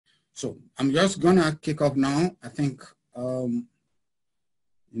So I'm just gonna kick off now. I think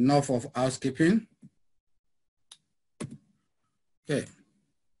enough of housekeeping. Okay.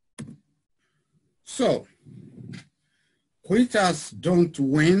 So, quitters don't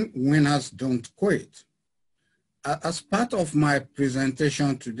win, winners don't quit. As part of my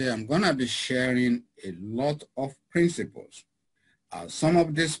presentation today, I'm gonna be sharing a lot of principles. Some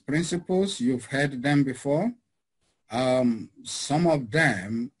of these principles, you've heard them before. Some of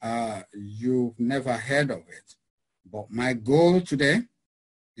them, you've never heard of it. But my goal today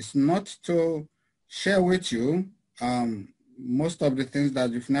is not to share with you most of the things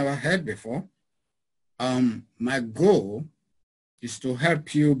that you've never heard before. My goal is to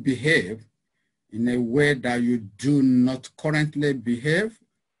help you behave in a way that you do not currently behave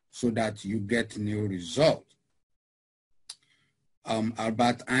so that you get new results.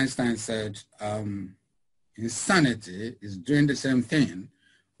 Albert Einstein said, insanity is doing the same thing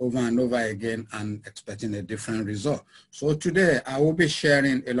over and over again and expecting a different result. So today I will be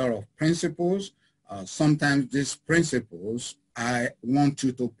sharing a lot of principles. Sometimes these principles, I want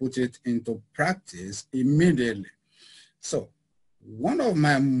you to put it into practice immediately. So one of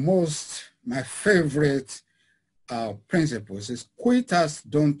my favorite principles is quitters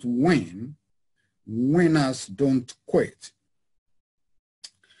don't win, winners don't quit.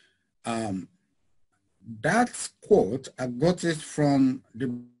 That quote, I got it from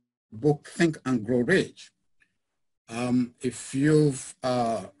the book Think and Grow Rich. If you've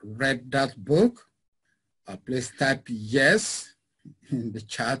read that book, please type yes in the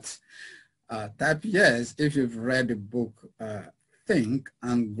chat. Type yes if you've read the book Think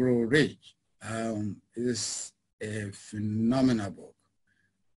and Grow Rich. It's a phenomenal book.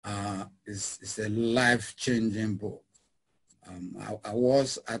 It's a life-changing book. I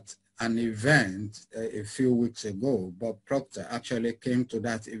was at an event a few weeks ago. Bob Proctor actually came to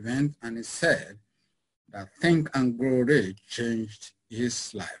that event and he said that Think and Grow Rich changed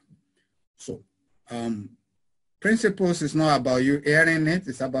his life. So principles is not about you hearing it,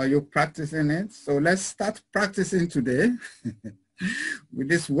 it's about you practicing it. So let's start practicing today with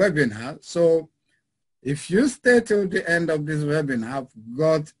this webinar. So if you stay till the end of this webinar, I've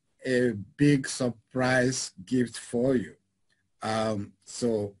got a big surprise gift for you.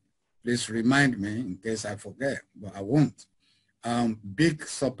 So please remind me in case I forget, but I won't. Big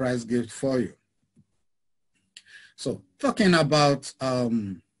surprise gift for you. So talking about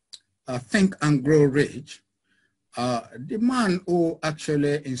Think and Grow Rich, the man who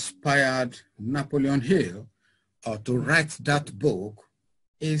actually inspired Napoleon Hill to write that book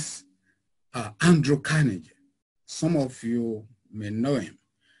is Andrew Carnegie. Some of you may know him.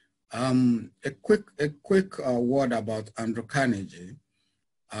 A quick word about Andrew Carnegie.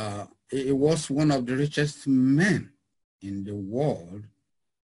 He was one of the richest men in the world.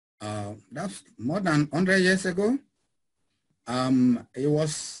 That's more than 100 years ago.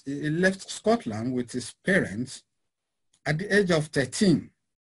 He left Scotland with his parents at the age of 13,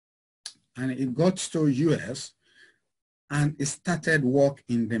 and he got to US and he started work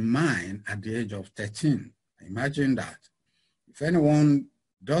in the mine at the age of 13. Imagine that. If anyone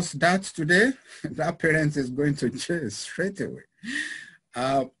does that today, that parent is going to jail straight away.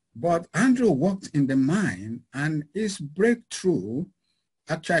 But Andrew worked in the mine, and his breakthrough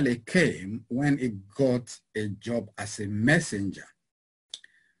actually came when he got a job as a messenger.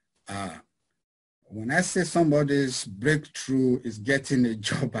 When I say somebody's breakthrough is getting a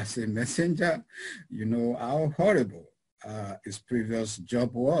job as a messenger, you know how horrible his previous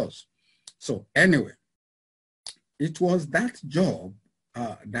job was. So anyway, it was that job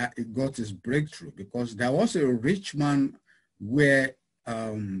that he got his breakthrough, because there was a rich man where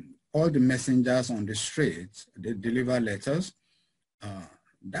all the messengers on the street, they deliver letters.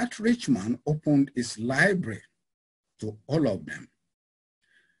 That rich man opened his library to all of them.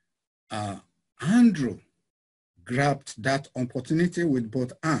 Andrew grabbed that opportunity with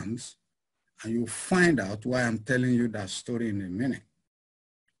both hands, and you'll find out why I'm telling you that story in a minute.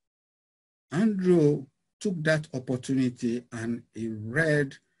 Andrew took that opportunity and he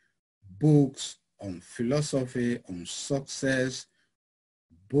read books on philosophy, on success,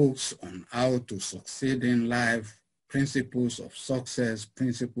 books on how to succeed in life, principles of success,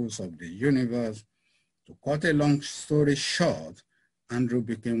 principles of the universe. To cut a long story short, Andrew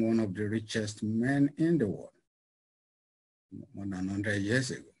became one of the richest men in the world more than 100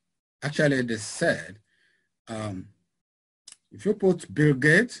 years ago. Actually, they said, if you put Bill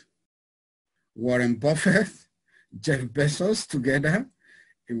Gates, Warren Buffett, Jeff Bezos together,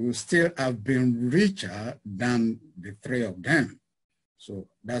 it will still have been richer than the three of them. So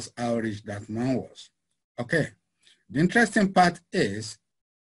that's how rich that man was. Okay, the interesting part is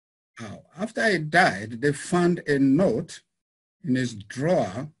After he died, they found a note in his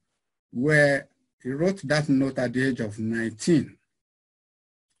drawer where he wrote that note at the age of 19.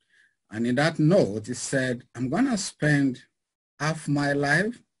 And in that note, he said, I'm going to spend half my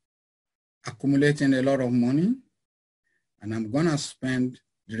life accumulating a lot of money, and I'm going to spend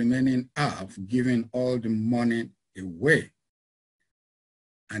the remaining half giving all the money away.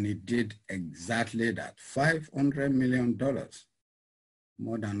 And he did exactly that, $500 million,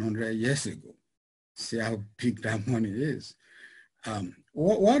 more than 100 years ago. See how big that money is.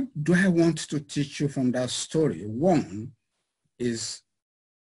 What do I want to teach you from that story? One is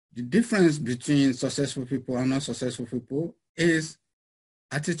the difference between successful people and not successful people is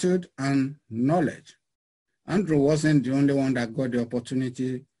attitude and knowledge. Andrew wasn't the only one that got the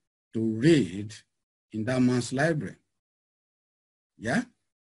opportunity to read in that man's library. Yeah?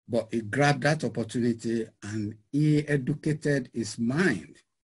 But he grabbed that opportunity and he educated his mind.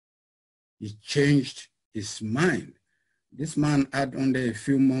 He changed his mind. This man had only a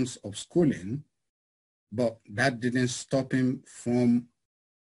few months of schooling, but that didn't stop him from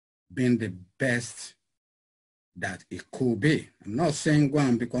being the best that he could be. I'm not saying go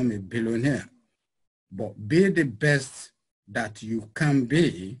and become a billionaire, but be the best that you can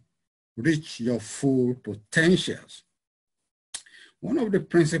be, reach your full potentials. One of the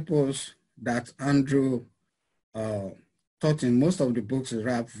principles that Andrew taught in most of the books,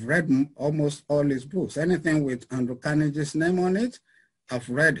 I've read almost all his books. Anything with Andrew Carnegie's name on it, I've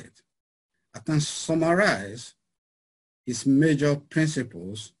read it. I can summarize his major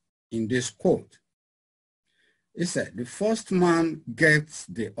principles in this quote. He said, the first man gets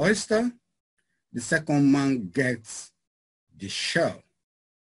the oyster, the second man gets the shell.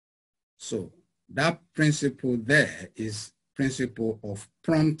 So that principle there is principle of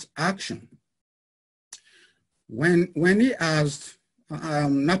prompt action. When he asked,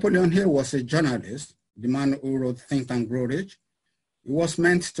 Napoleon Hill was a journalist, the man who wrote Think and Grow Rich. He was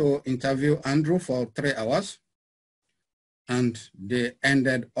meant to interview Andrew for 3 hours, and they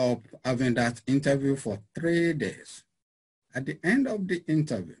ended up having that interview for 3 days. At the end of the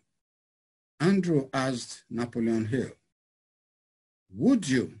interview, Andrew asked Napoleon Hill, would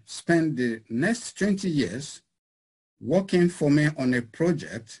you spend the next 20 years working for me on a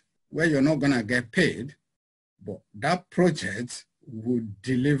project where you're not going to get paid, but that project would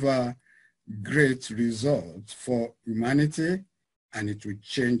deliver great results for humanity and it would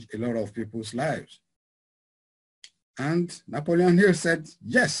change a lot of people's lives? And Napoleon Hill said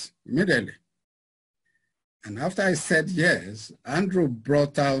yes, immediately. And after I said yes, Andrew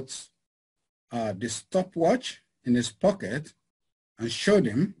brought out the stopwatch in his pocket and showed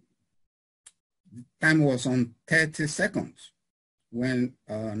him. The time was on 30 seconds when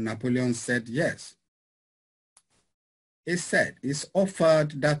Napoleon said yes. He said he's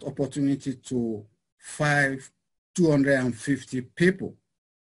offered that opportunity to 250 people.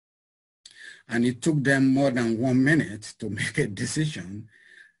 And it took them more than 1 minute to make a decision.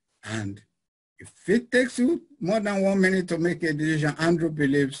 And if it takes you more than 1 minute to make a decision, Andrew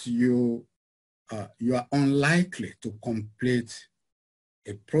believes you are unlikely to complete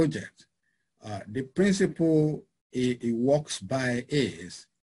a project. The principle he works by is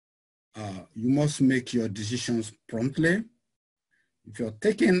you must make your decisions promptly. If you're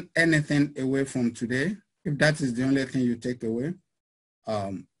taking anything away from today, if that is the only thing you take away,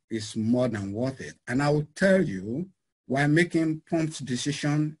 it's more than worth it. And I will tell you why making prompt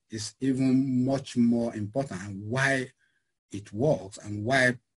decision is even much more important, and why it works, and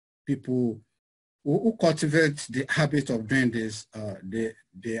why people who cultivate the habit of doing this,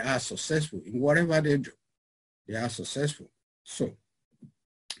 they are successful in whatever they do. They are successful. So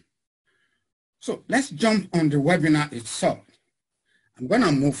let's jump on the webinar itself. I'm going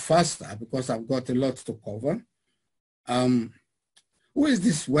to move faster because I've got a lot to cover. Who is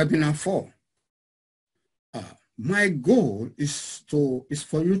this webinar for? My goal is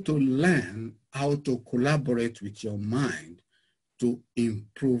for you to learn how to collaborate with your mind to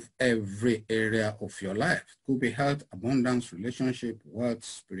improve every area of your life. It could be health, abundance, relationship, wealth,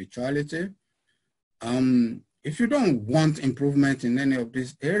 spirituality. If you don't want improvement in any of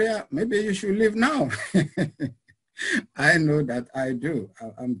this area, maybe you should leave now. I know that I do.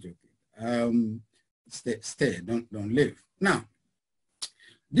 I'm joking. Stay, don't leave. Now,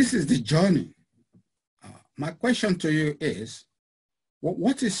 this is the journey. My question to you is,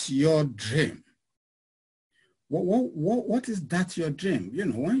 what is your dream? What is that your dream? You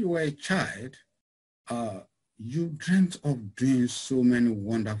know, when you were a child, you dreamt of doing so many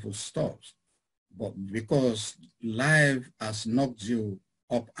wonderful stuff. But because life has knocked you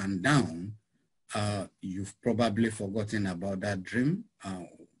up and down, you've probably forgotten about that dream.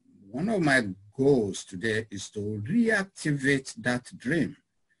 one of my goals today is to reactivate that dream.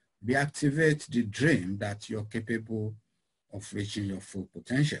 Reactivate the dream that you're capable of reaching your full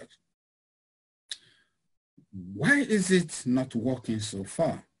potential. Why is it not working so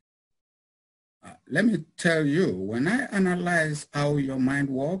far? Let me tell you, when I analyze how your mind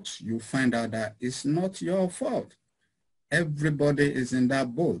works, you find out that it's not your fault. Everybody is in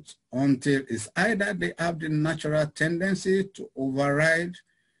that boat until it's either they have the natural tendency to override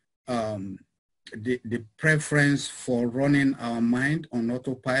the preference for running our mind on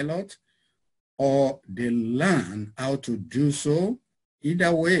autopilot, or they learn how to do so.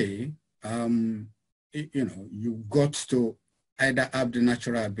 Either way, you've got to either have the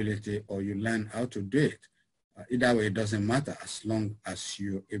natural ability or you learn how to do it. Either way, it doesn't matter as long as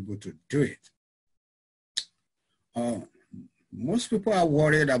you're able to do it. Most people are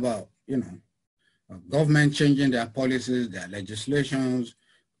worried about, government changing their policies, their legislations,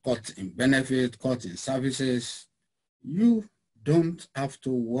 cut in benefits, cut in services. You don't have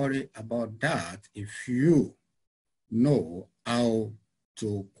to worry about that if you know how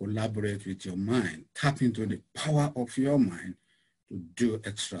to collaborate with your mind, tap into the power of your mind to do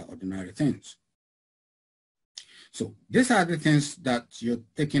extraordinary things. So these are the things that you're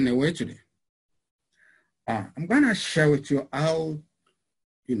taking away today. I'm going to share with you how,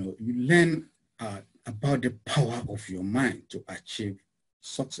 you learn about the power of your mind to achieve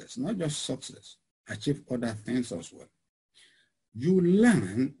success, not just success, achieve other things as well. You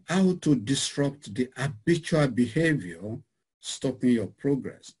learn how to disrupt the habitual behavior stopping your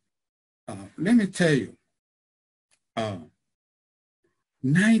progress. Let me tell you,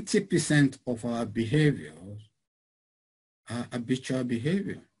 90% of our behaviors are habitual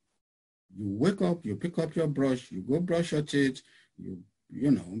behavior. You wake up, you pick up your brush, you go brush your teeth, you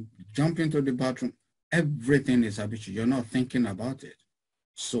jump into the bathroom. Everything is habitual. You're not thinking about it.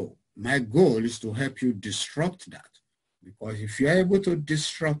 So my goal is to help you disrupt that. Because if you're able to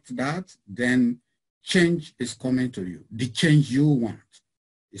disrupt that, then change is coming to you. The change you want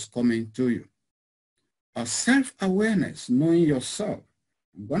is coming to you. Self-awareness, knowing yourself.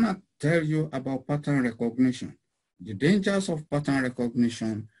 I'm going to tell you about pattern recognition, the dangers of pattern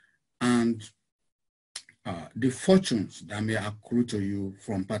recognition, and the fortunes that may accrue to you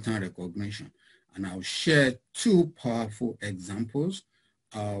from pattern recognition. And I'll share two powerful examples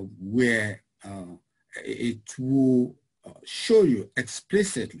where it will show you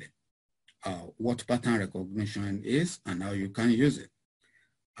explicitly what pattern recognition is and how you can use it.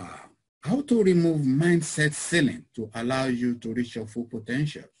 How to remove mindset ceiling to allow you to reach your full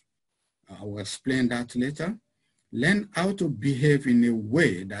potential. I will explain that later. Learn how to behave in a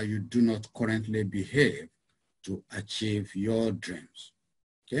way that you do not currently behave to achieve your dreams.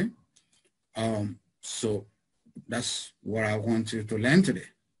 Okay? So that's what I want you to learn today.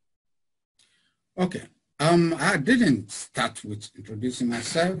 Okay. I didn't start with introducing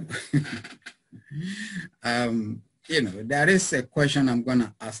myself. There is a question I'm going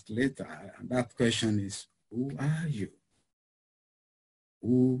to ask later. And that question is, who are you?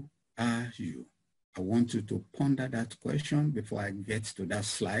 Who are you? I want you to ponder that question before I get to that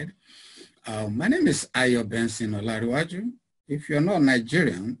slide. My name is Ayo Benson Olariwaju. If you're not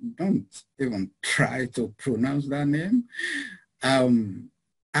Nigerian, don't even try to pronounce that name.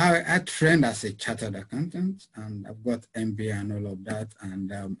 I trained as a chartered accountant, and I've got MBA and all of that,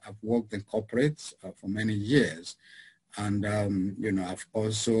 and I've worked in corporates for many years. And, I've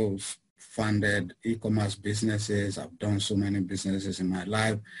also funded e-commerce businesses. I've done so many businesses in my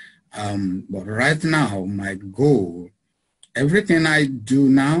life. But right now, my goal, everything I do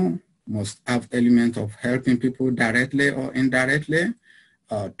now must have element of helping people directly or indirectly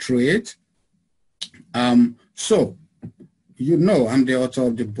through it. So, I'm the author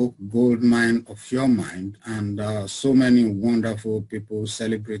of the book, Gold Mine of Your Mind, and so many wonderful people,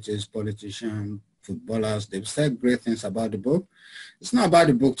 celebrities, politicians, footballers, they've said great things about the book. It's not about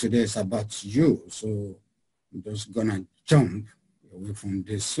the book today, it's about you. So I'm just gonna jump away from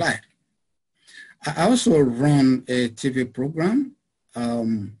this slide. I also run a TV program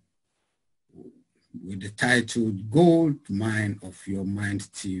with the title Gold Mine of Your Mind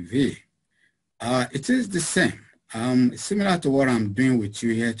TV. It is the same. Similar to what I'm doing with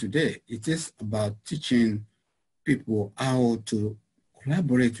you here today. It is about teaching people how to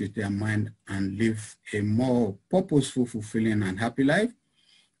collaborate with their mind and live a more purposeful, fulfilling, and happy life.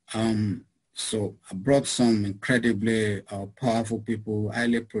 So I brought some incredibly powerful people,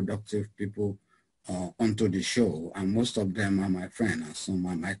 highly productive people onto the show, and most of them are my friends and some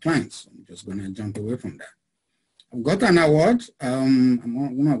are my clients. I'm just going to jump away from that. I've got an award. I'm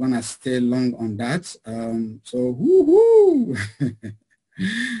not going to stay long on that. So woohoo!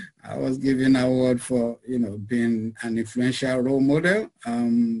 was given an award for, being an influential role model.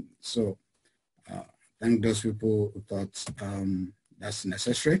 So thank those people who thought that's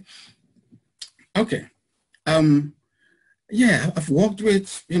necessary. Okay. Yeah, I've worked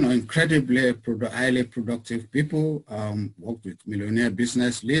with, incredibly highly productive people, worked with millionaire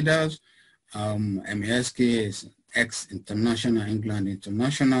business leaders. MESK is ex-international, England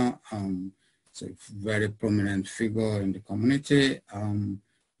International. It's a very prominent figure in the community.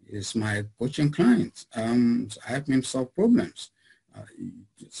 Is my coaching client. So I help him solve problems.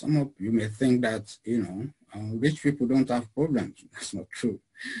 Some of you may think that, rich people don't have problems. That's not true.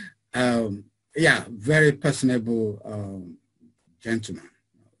 Yeah, very personable gentleman,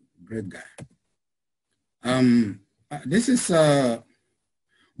 great guy. This is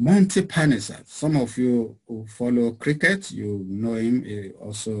Monty Panesar. Some of you who follow cricket, you know him. He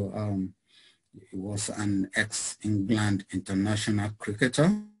also he was an ex-England international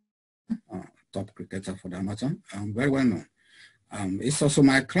cricketer, top cricketer for that matter, very well known. He's also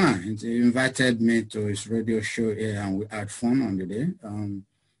my client. He invited me to his radio show here, and we had fun on the day.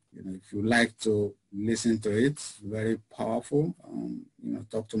 If you like to listen to it, very powerful.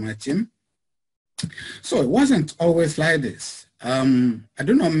 Talk to my team. So it wasn't always like this. I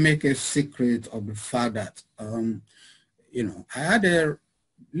do not make a secret of the fact that, I had a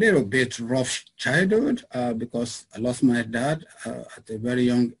little bit rough childhood because I lost my dad at a very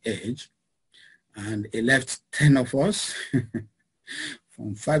young age, and he left 10 of us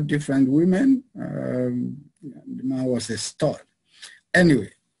from 5 different women. The man was a stud.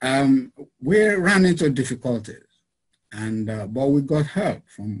 Anyway, we ran into difficulties, and but we got help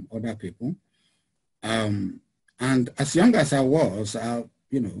from other people. And as young as I was, I,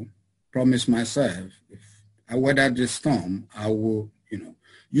 promised myself, if I weather the storm, I will,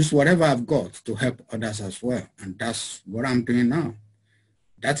 use whatever I've got to help others as well. And that's what I'm doing now.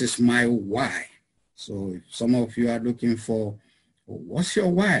 That is my why. So if some of you are looking for, what's your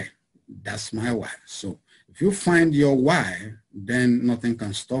why? That's my why. So if you find your why, then nothing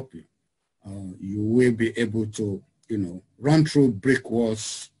can stop you. You will be able to, run through brick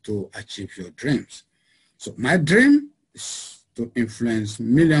walls to achieve your dreams. So my dream is to influence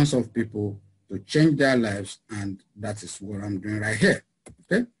millions of people to change their lives, and that is what I'm doing right here.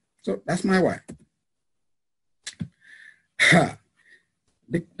 Okay, so that's my why.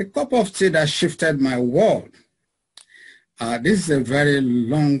 The cup of tea that shifted my world. This is a very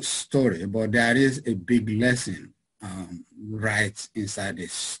long story, but there is a big lesson right inside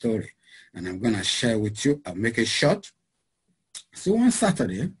this story, and I'm going to share with you. I'll make it short. So one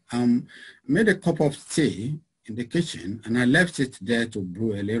Saturday, I made a cup of tea in the kitchen, and I left it there to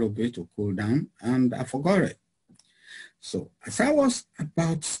brew a little bit to cool down, and I forgot it. So as I was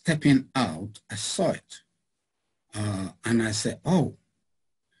about stepping out, I saw it, and I said, "Oh,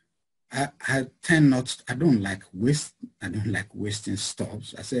 I tend not. I don't like wasting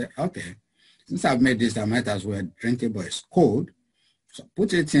stuff." I said, "Okay, since I've made this, I might as well drink it, but it's cold." So I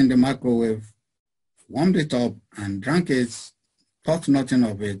put it in the microwave, warmed it up, and drank it. Thought nothing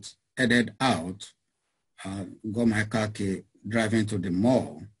of it, headed out, got my car key, driving to the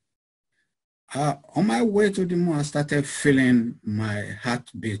mall. On my way to the mall, I started feeling my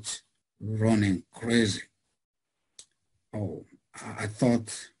heartbeat running crazy. Oh, I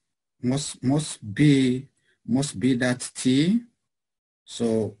thought must be that tea.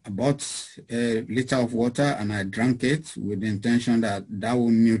 So I bought a liter of water and I drank it with the intention that will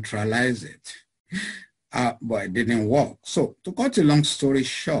neutralize it. But it didn't work. So to cut a long story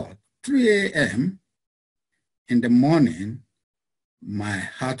short, 3 a.m. in the morning, my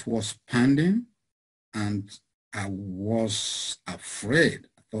heart was pounding and I was afraid.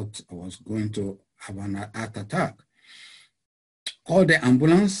 I thought I was going to have an heart attack. Called the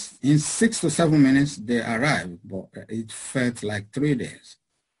ambulance. In 6 to 7 minutes, they arrived, but it felt like 3 days.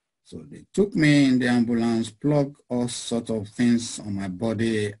 So they took me in the ambulance, plugged all sorts of things on my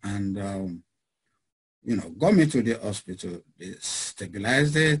body, and got me to the hospital. They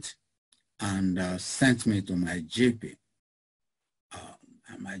stabilized it and sent me to my GP.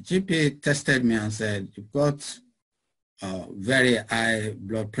 And my GP tested me and said, "You've got very high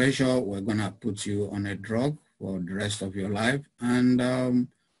blood pressure. We're going to put you on a drug for the rest of your life, and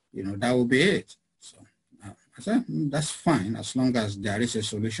that will be it." So I said, "That's fine, as long as there is a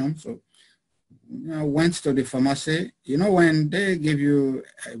solution." So I went to the pharmacy. When they give you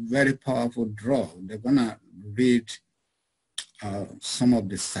a very powerful drug, they're gonna read some of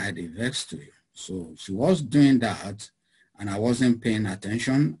the side effects to you. So she was doing that, and I wasn't paying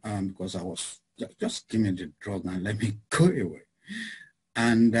attention because I was just give me the drug and let me go away.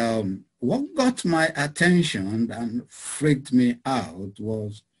 And what got my attention and freaked me out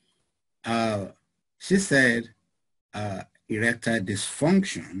was She said erectile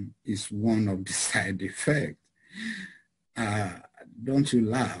dysfunction is one of the side effects. Don't you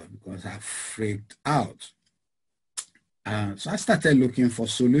laugh, because I freaked out. So I started looking for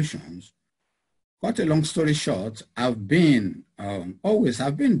solutions. Cut a long story short, I've been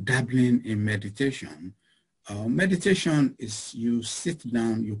dabbling in meditation. Meditation is you sit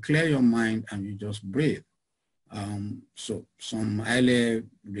down, you clear your mind, and you just breathe. So some highly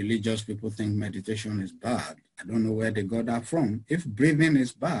religious people think meditation is bad. I don't know where they got that from. If breathing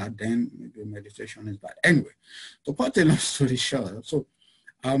is bad, then maybe meditation is bad. Anyway, to cut a long story short, so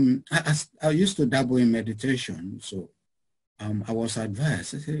I used to dabble in meditation. So I was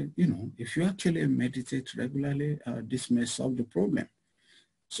advised, I said, if you actually meditate regularly, this may solve the problem.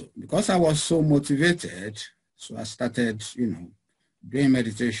 So because I was so motivated, so I started, doing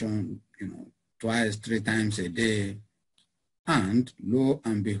meditation, twice, 3 times a day. And lo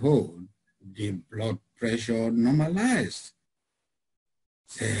and behold, the blood pressure normalized.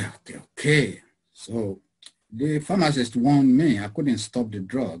 Say, okay. So the pharmacist warned me I couldn't stop the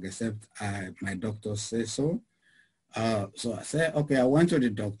drug except my doctor said so. So I said, okay, I went to the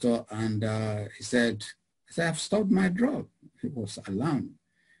doctor and he said, I've stopped my drug. He was alarmed.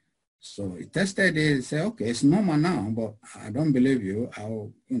 So he tested it, he said, okay, it's normal now, but I don't believe you.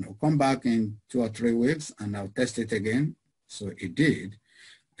 I'll, come back in 2 or 3 weeks and I'll test it again. So he did,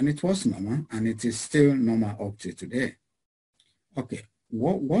 and it was normal, and it is still normal up to today. Okay,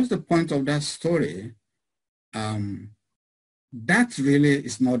 what was the point of that story? That really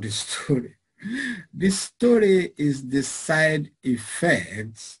is not the story. The story is the side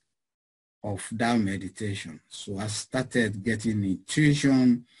effects of that meditation. So I started getting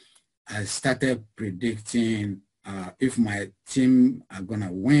intuition. I started predicting if my team are going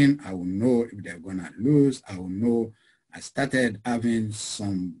to win, I will know. If they're going to lose, I will know. I started having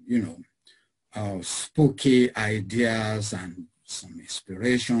some, spooky ideas and some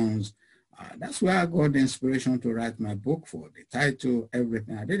inspirations. That's where I got the inspiration to write my book for, the title,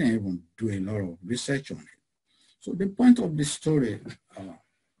 everything. I didn't even do a lot of research on it. So the point of the story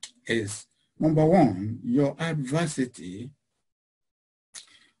is, number one, your adversity,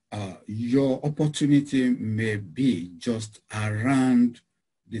 your opportunity may be just around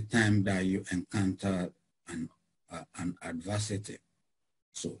the time that you encounter an adversity.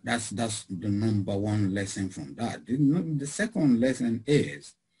 So that's the number one lesson from that. The second lesson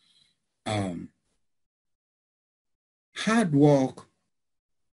is hard work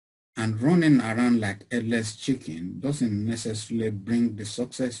and running around like headless chicken doesn't necessarily bring the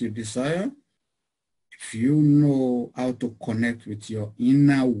success you desire. If you know how to connect with your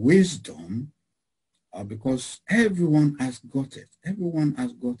inner wisdom, because everyone has got it. Everyone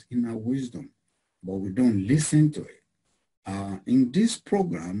has got inner wisdom, but we don't listen to it. In this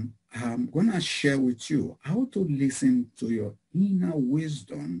program, I'm going to share with you how to listen to your inner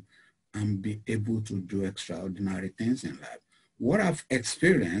wisdom and be able to do extraordinary things in life. What I've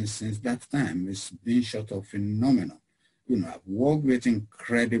experienced since that time is being short of phenomenal. I've worked with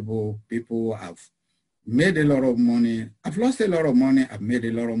incredible people. I've made a lot of money. I've lost a lot of money. I've made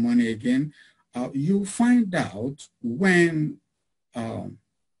a lot of money again. You find out when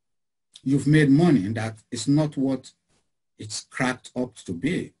you've made money that it's not what it's cracked up to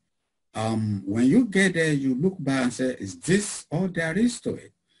be. When you get there, you look back and say, is this all there is to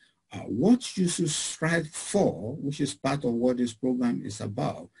it? What you should strive for, which is part of what this program is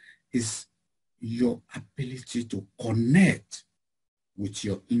about, is your ability to connect with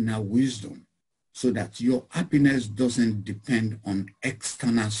your inner wisdom so that your happiness doesn't depend on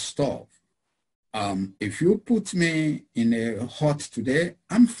external stuff. If you put me in a hut today,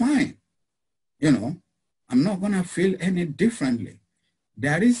 I'm fine. I'm not going to feel any differently.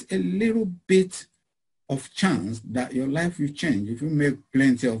 There is a little bit of chance that your life will change if you make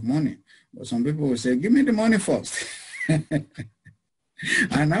plenty of money. But some people will say, give me the money first.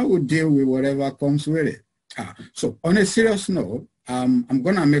 And I will deal with whatever comes with it. So on a serious note, I'm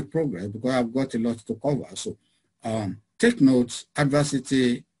going to make progress because I've got a lot to cover. So take notes.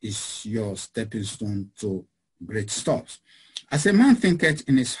 Adversity is your stepping stone to great stuff. As a man thinketh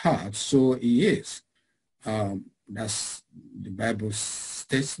in his heart, so he is. That's the Bible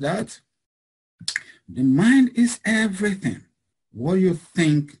states that. The mind is everything. What you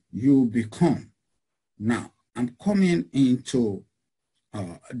think, you become. Now, I'm coming into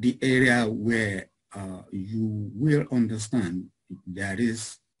the area where you will understand there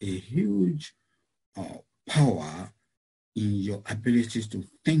is a huge power in your ability to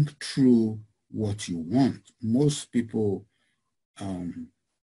think through what you want. Most people,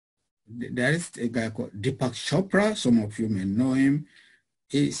 there is a guy called Deepak Chopra. Some of you may know him.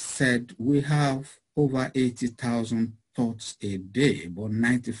 he said we have over 80,000 thoughts a day, but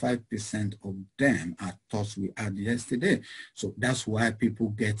 95% of them are thoughts we had yesterday. So that's why people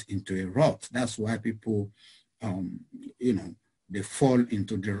get into a rut. That's why people, you know, they fall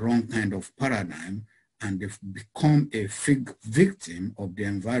into the wrong kind of paradigm, and they've become a victim of the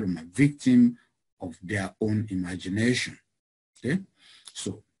environment, victim of their own imagination. Okay,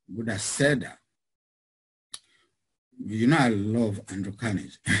 so Buddha said that. You know, I love Andrew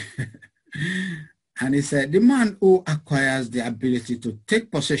Carnegie. And he said, the man who acquires the ability to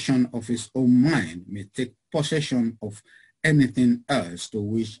take possession of his own mind may take possession of anything else to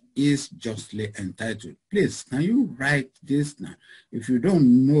which he is justly entitled. Please, can you write this now? If you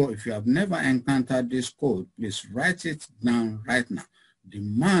don't know, if you have never encountered this code, please write it down right now. The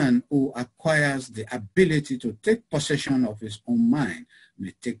man who acquires the ability to take possession of his own mind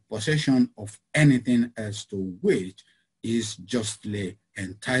may take possession of anything else to which he is justly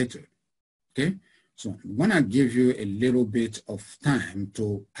entitled. Okay? So I'm going to give you a little bit of time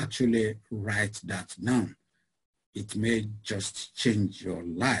to actually write that down. It may just change your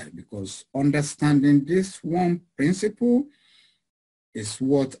life, because understanding this one principle is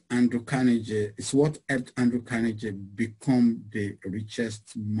what helped Andrew Carnegie become the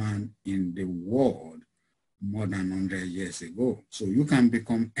richest man in the world more than 100 years ago. So you can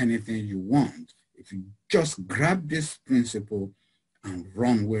become anything you want if you just grab this principle and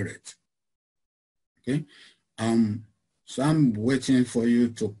run with it. Okay, so I'm waiting for you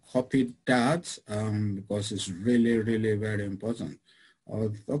to copy that because it's really, really very important.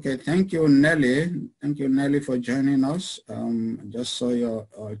 Okay, thank you, Nelly. Thank you, Nelly, for joining us. I just saw your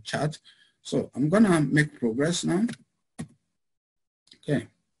chat. So I'm gonna make progress now. Okay.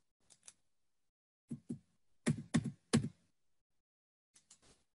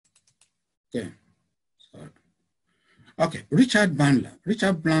 Okay. Okay, Richard Bandler.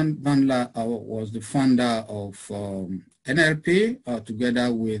 Richard Bandler was the founder of NLP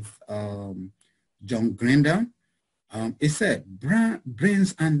together with John Grinder. He said,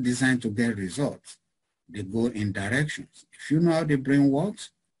 brains aren't designed to get results. They go in directions. If you know how the brain works,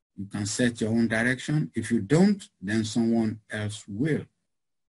 you can set your own direction. If you don't, then someone else will.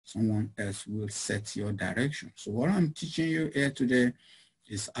 Someone else will set your direction. So what I'm teaching you here today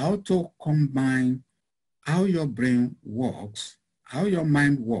is how to combine how your brain works, how your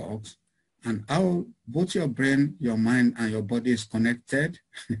mind works, and how both your brain, your mind, and your body is connected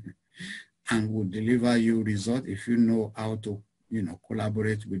and will deliver you results if you know how to,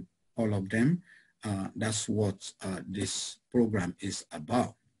 collaborate with all of them. That's what this program is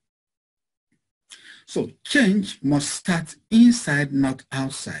about. So change must start inside, not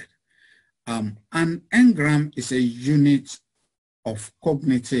outside. An engram is a unit of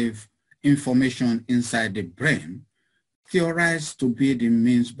cognitive information inside the brain, theorized to be the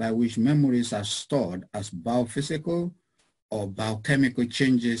means by which memories are stored as biophysical or biochemical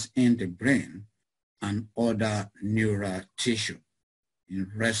changes in the brain and other neural tissue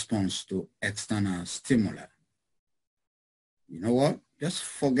in response to external stimuli. You know what? Just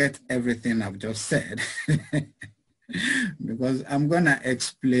forget everything I've just said because I'm going to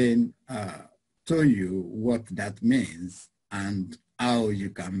explain to you what that means and how you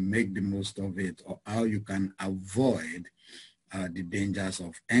can make the most of it, or how you can avoid the dangers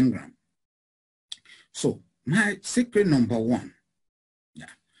of engram. So my secret number one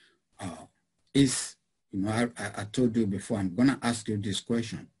is, I told you before, I'm going to ask you this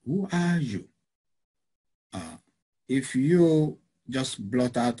question. Who are you? If you just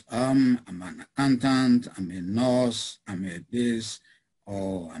blot out, I'm an accountant, I'm a nurse, I'm a this,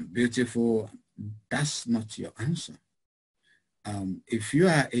 or I'm beautiful, that's not your answer. If you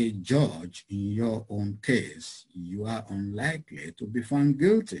are a judge in your own case, you are unlikely to be found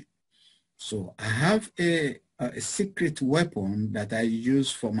guilty. So I have a secret weapon that I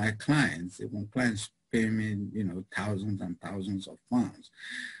use for my clients. Even clients pay me, thousands and thousands of pounds.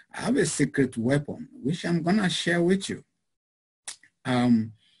 I have a secret weapon, which I'm gonna share with you.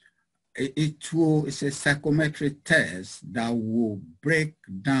 It's a psychometric test that will break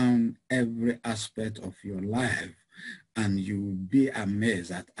down every aspect of your life, and you will be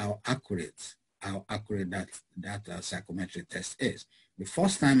amazed at how accurate that psychometric test is. The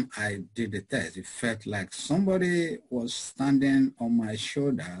first time I did the test, it felt like somebody was standing on my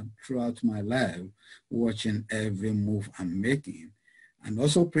shoulder throughout my life, watching every move I'm making, and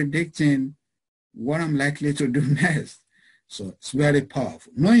also predicting what I'm likely to do next. So it's very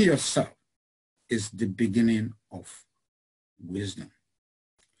powerful. Knowing yourself is the beginning of wisdom.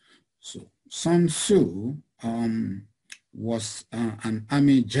 So Sun Tzu was an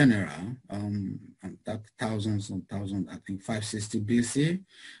army general, and that thousands and thousands, I think 560 BC.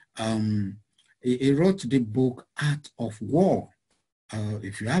 He wrote the book Art of War.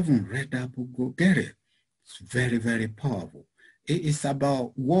 If you haven't read that book, go get it. It's very, very powerful. It is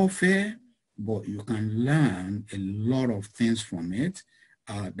about warfare, but you can learn a lot of things from it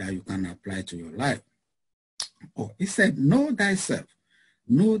that you can apply to your life. Oh, he said, know thyself,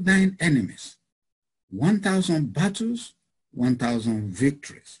 know thine enemies. 1,000 battles, 1,000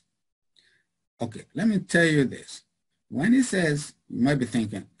 victories. Okay, let me tell you this. When he says, you might be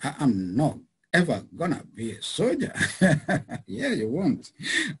thinking, I'm not ever gonna be a soldier. Yeah, you won't.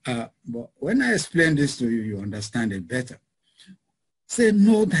 But when I explain this to you, you understand it better. Say,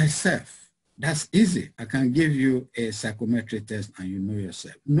 know thyself. That's easy. I can give you a psychometric test and you know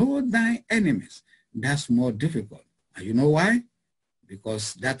yourself. Know thy enemies. That's more difficult. And you know why?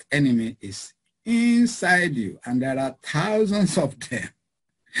 Because that enemy is inside you and there are thousands of them.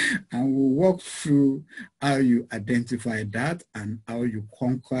 And we'll walk through how you identify that and how you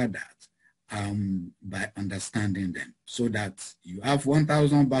conquer that by understanding them, so that you have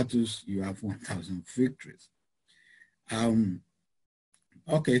 1,000 battles, you have 1,000 victories.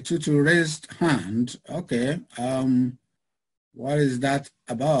 Okay, to raised hand. Okay, what is that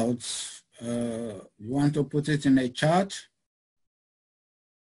about? You want to put it in a chart?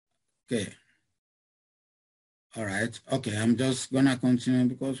 Okay. All right. Okay, I'm just gonna continue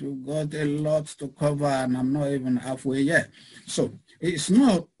because we've got a lot to cover and I'm not even halfway yet. So it's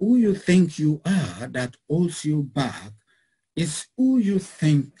not who you think you are that holds you back. It's who you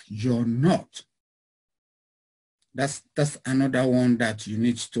think you're not. That's another one that you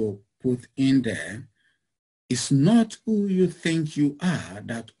need to put in there. It's not who you think you are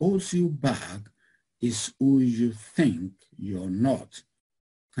that holds you back. It's who you think you're not.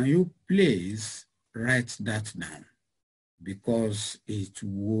 Can you please write that down? Because it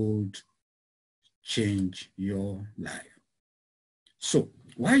would change your life. So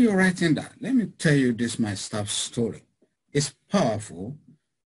while you're writing that, let me tell you this my staff story. It's powerful,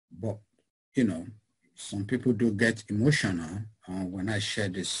 but you know, some people do get emotional when I share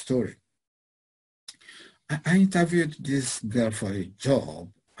this story. I interviewed this girl for a job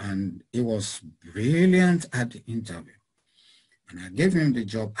and he was brilliant at the interview. And I gave him the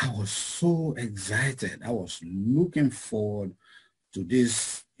job. I was so excited. I was looking forward to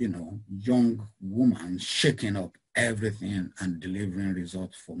this, you know, young woman shaking up everything and delivering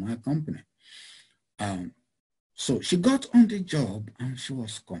results for my company. So she got on the job and she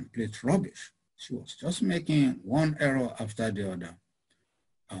was complete rubbish. She was just making one error after the other.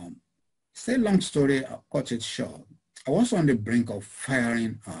 Say long story, I'll cut it short. I was on the brink of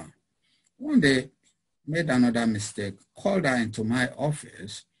firing her. One day, made another mistake, called her into my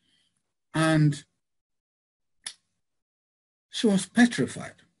office, and she was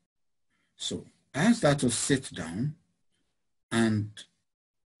petrified. So I asked her to sit down, and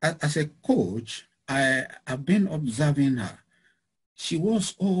as a coach, I have been observing her. She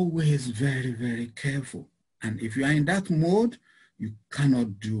was always very, very careful. And if you are in that mode, you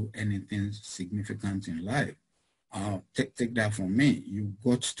cannot do anything significant in life. Take that from me. You've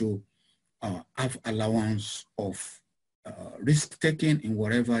got to have allowance of risk-taking in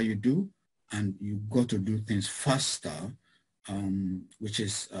whatever you do, and you've got to do things faster, which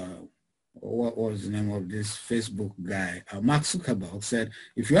is, what was the name of this Facebook guy? Mark Zuckerberg said,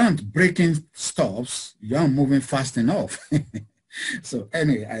 if you aren't breaking stops, you aren't moving fast enough. So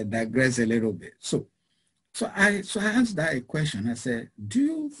anyway, I digress a little bit. So I asked that a question. I said, do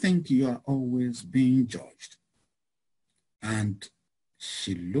you think you are always being judged? And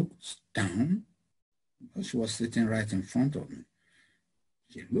she looked down. She was sitting right in front of me.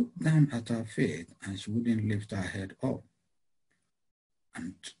 She looked down at her feet and she wouldn't lift her head up.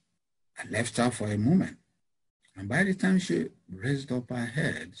 And I left her for a moment. And by the time she raised up her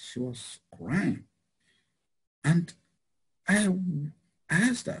head, she was crying. And I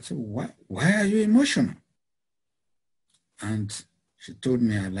asked her, so why are you emotional? And she told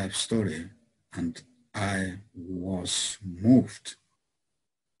me her life story, and I was moved.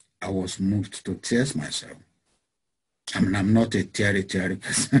 I was moved to tears myself. I mean, I'm not a teary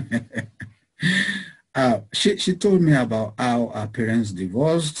person. She told me about how her parents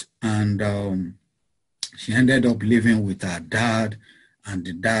divorced, and she ended up living with her dad, and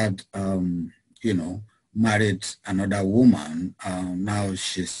the dad, you know, married another woman. Now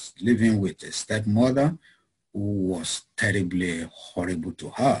she's living with a stepmother who was terribly horrible to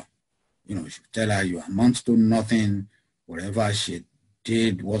her. You know, she would tell her, you amount to nothing, whatever she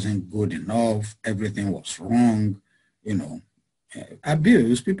did wasn't good enough, everything was wrong, you know.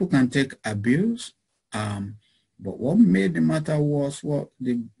 Abuse, people can take abuse, But what made the matter was what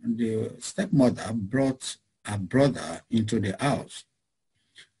the stepmother brought her brother into the house.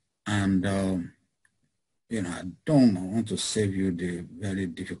 And, I want to save you the very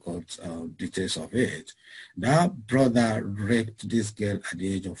difficult details of it. That brother raped this girl at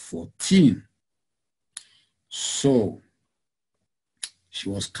the age of 14. So she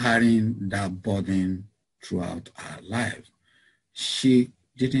was carrying that burden throughout her life. She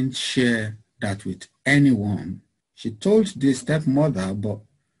didn't share that with anyone. She told the stepmother, but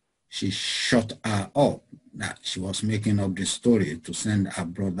she shut her up that she was making up the story to send her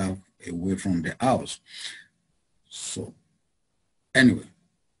brother away from the house. So anyway,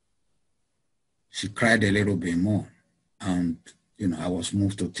 she cried a little bit more, and I was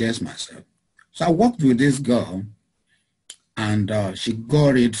moved to tears myself. So I worked with this girl, and she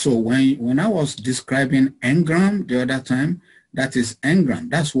got it. So when I was describing engram the other time, that is engram.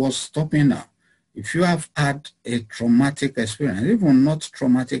 That's what's stopping her. If you have had a traumatic experience, even not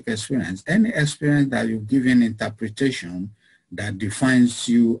traumatic experience, any experience that you've given interpretation that defines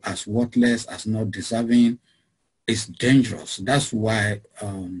you as worthless, as not deserving, is dangerous. That's why,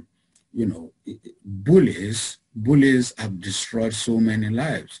 bullies have destroyed so many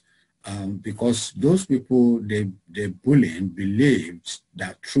lives. Because those people they bullying believed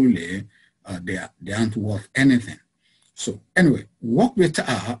that truly they aren't worth anything. So anyway, worked with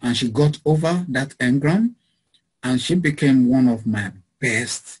her, and she got over that engram, and she became one of my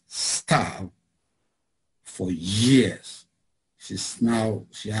best staff for years. She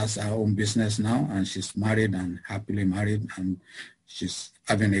has her own business now, and she's married and happily married, and she's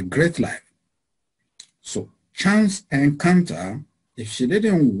having a great life. So chance encounter, if she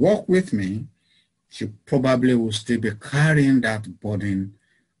didn't work with me, she probably would still be carrying that burden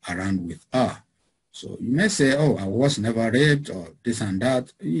around with her. So you may say, oh, I was never raped or this and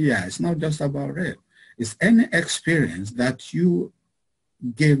that. Yeah, it's not just about rape. It's any experience that you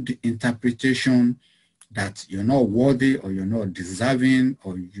gave the interpretation that you're not worthy or you're not deserving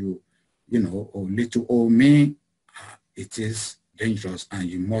or or little owe me. It is dangerous and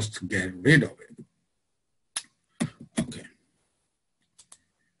you must get rid of it. Okay.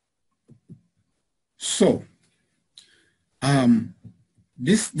 So,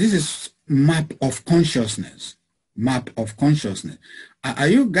 this is map of consciousness. Map of consciousness. Are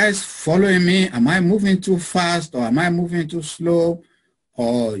you guys following me? Am I moving too fast or am I moving too slow?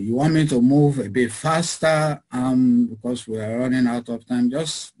 Or you want me to move a bit faster because we are running out of time?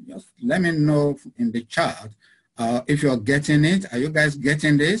 Just let me know in the chat if you're getting it. Are you guys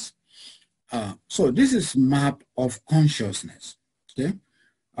getting this? So this is map of consciousness. Okay.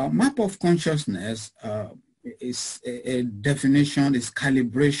 Map of consciousness is a definition, is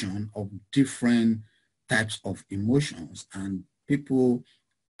calibration of different types of emotions, and people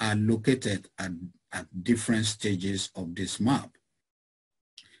are located at different stages of this map.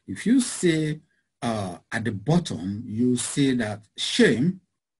 If you see at the bottom, you see that shame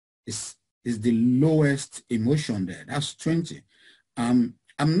is the lowest emotion there. That's 20. I'm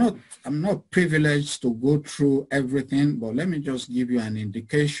not privileged to go through everything, but let me just give you an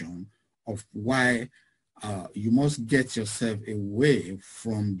indication of why you must get yourself away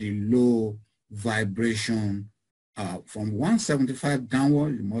from the low vibration. From 175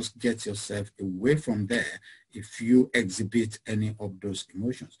 downward, you must get yourself away from there if you exhibit any of those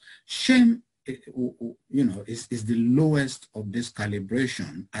emotions. Shame, is the lowest of this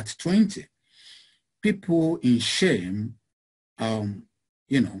calibration at 20. People in shame, they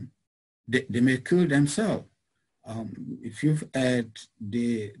may kill themselves. If you've heard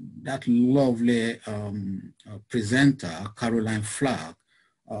that lovely presenter, Caroline Flack,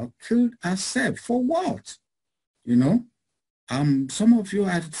 killed herself for what? Some of you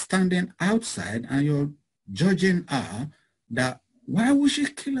are standing outside and you're judging her that why would she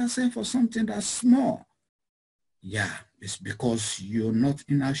kill herself for something that's small? Yeah, it's because you're not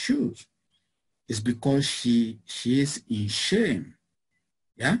in her shoes. It's because she is in shame.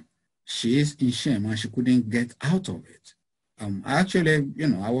 Yeah, she is in shame and she couldn't get out of it. Actually,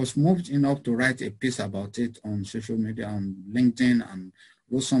 I was moved enough to write a piece about it on social media, on LinkedIn, and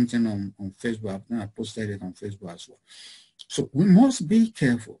wrote something on Facebook. Then I posted it on Facebook as well. So we must be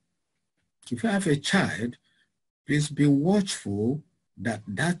careful. If you have a child, please be watchful that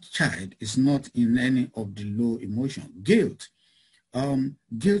that child is not in any of the low emotion. Guilt.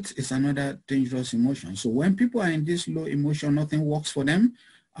 Guilt is another dangerous emotion. So when people are in this low emotion, nothing works for them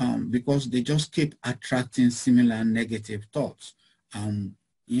because they just keep attracting similar negative thoughts. In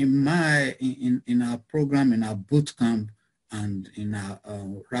our program, in our boot camp, and in our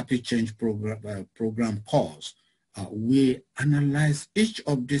rapid change program course, we analyze each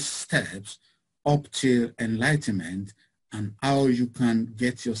of these steps up to enlightenment, and how you can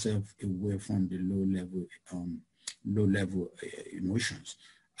get yourself away from the low level emotions.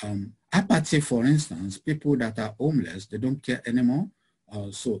 Apathy, for instance, people that are homeless, they don't care anymore.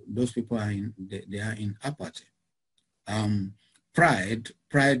 So those people are they are in apathy.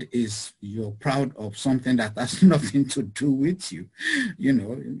 Pride is you're proud of something that has nothing to do with you.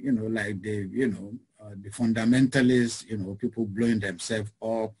 Like the fundamentalists, people blowing themselves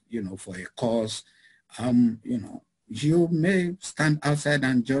up, for a cause. You may stand outside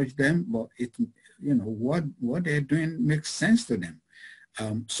and judge them, but what they're doing makes sense to them.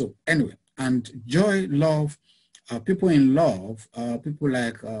 So anyway, and joy, love, people in love, people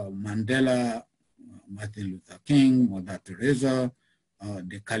like Mandela, Martin Luther King, Mother Teresa,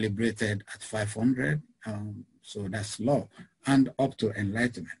 they calibrated at 500. So that's love, and up to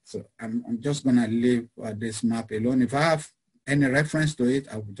enlightenment. So I'm just going to leave this map alone. If I have any reference to it,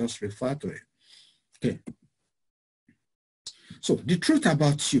 I will just refer to it. Okay. So the truth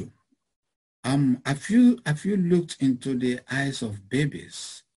about you. Have you looked into the eyes of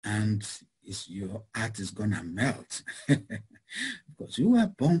babies, and your heart is gonna melt because you were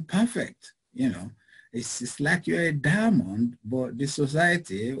born perfect. It's like you're a diamond, but the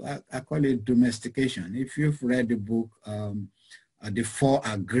society, I call it domestication. If you've read the book, The Four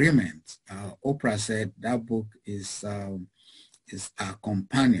Agreements, Oprah said that book is our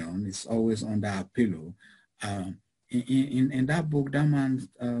companion. It's always under our pillow. In that book, that man,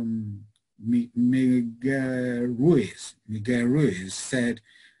 Miguel Ruiz said,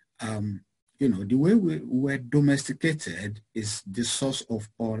 the way we were domesticated is the source of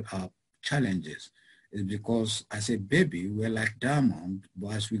all our challenges. It's because as a baby, we're like diamond,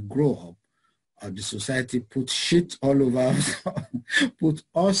 but as we grow up, the society put shit all over us, put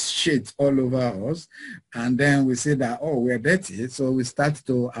us shit all over us, and then we say that, oh, we're dirty, so we start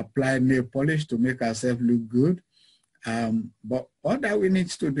to apply nail polish to make ourselves look good. But all that we need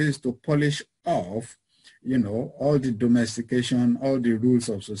to do is to polish off, all the domestication, all the rules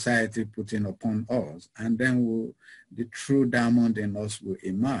of society putting upon us, and then the true diamond in us will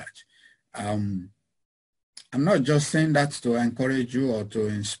emerge. I'm not just saying that to encourage you or to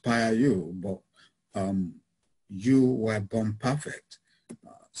inspire you, but you were born perfect.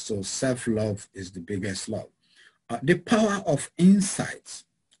 So self-love is the biggest love. The power of insights,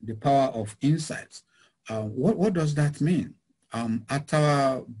 what does that mean? At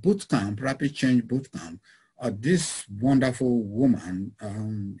our boot camp, Rapid Change Boot Camp, this wonderful woman,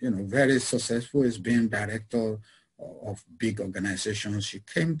 very successful, is being director of big organizations. She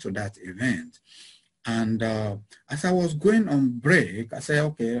came to that event. And as I was going on break, I said,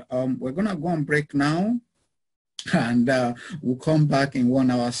 okay, we're going to go on break now. And we'll come back in 1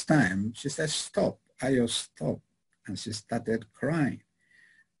 hour's time. She said, stop, Ayo, stop. And she started crying.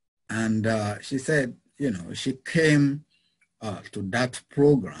 And she said, she came to that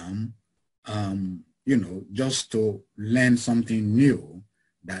program, just to learn something new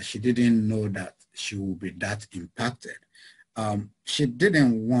that she didn't know that she would be that impacted. She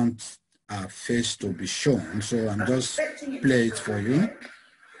didn't want her face to be shown, so I'm just play it for you.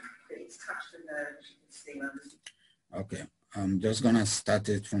 Okay, I'm just gonna start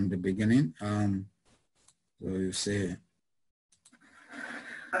it from the beginning. So you say,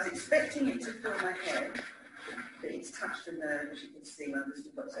 I was expecting it to fill my head, but it's touched the nerve, as you can see, when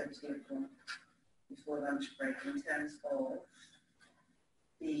we've got so much before lunch break, in terms of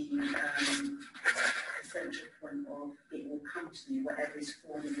the essential point of it will come to me, whatever is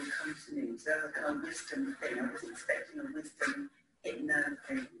forming will come to me. So there's a kind of wisdom thing. I was expecting a wisdom hit nerve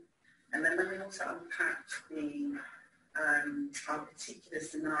thing. And then when we also unpacked our particular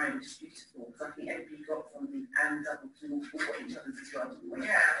scenario, which is beautiful, because I think everybody got from the and double to all each other's as well, didn't we?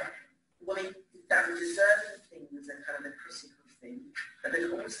 Yeah. Well, that the deserving thing was a kind of a critical thing, but then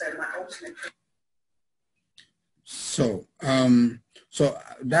also my ultimate. So, so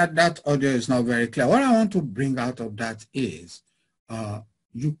that audio is not very clear. What I want to bring out of that is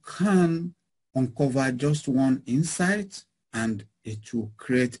you can uncover just one insight and it will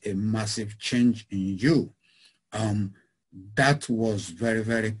create a massive change in you. That was very,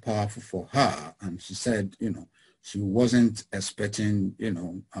 very powerful for her. And she said, she wasn't expecting,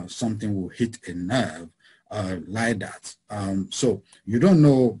 something will hit a nerve like that. So you don't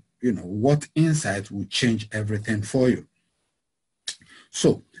know, what insight will change everything for you.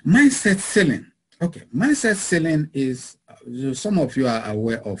 So mindset ceiling. Okay, mindset ceiling is, some of you are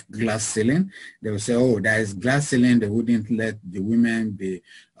aware of glass ceiling. They will say, oh, there is glass ceiling. They wouldn't let the women be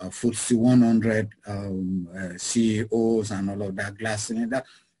FTSE 100 CEOs and all of that glass ceiling. That,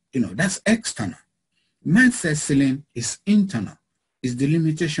 that's external. Mindset ceiling is internal. is the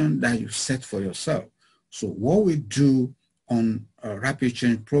limitation that you set for yourself. So what we do on a rapid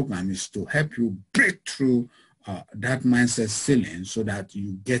change program is to help you break through that mindset ceiling so that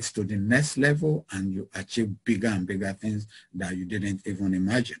you get to the next level and you achieve bigger and bigger things that you didn't even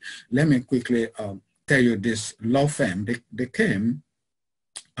imagine. Let me quickly tell you this law firm. They came,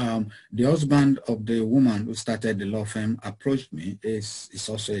 the husband of the woman who started the law firm approached me. Is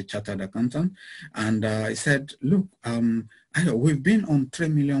also a chartered accountant, and he said, look, we've been on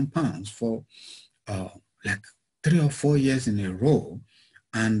 £3 million for like 3 or 4 years in a row,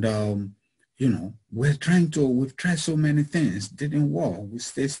 and you know, we've tried so many things, didn't work. We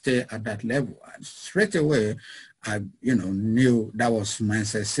stay at that level. And straight away, I knew that was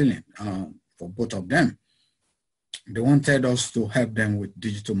mindset ceiling for both of them. They wanted us to help them with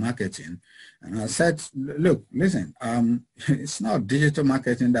digital marketing. And I said, look, listen, it's not digital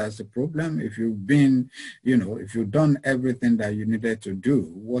marketing that's the problem. If you've been, if you've done everything that you needed to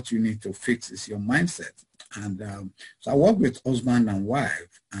do, what you need to fix is your mindset. And so I worked with husband and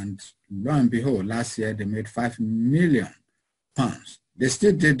wife, and lo and behold, last year they made £5 million. They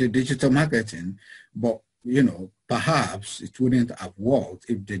still did the digital marketing, but, perhaps it wouldn't have worked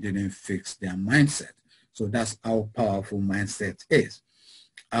if they didn't fix their mindset. So that's how powerful mindset is.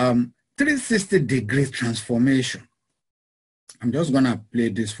 360-degree transformation. I'm just going to play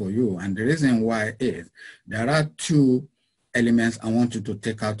this for you. And the reason why is there are 2 elements I want you to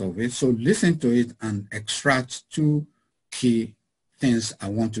take out of it. So listen to it and extract 2 key things I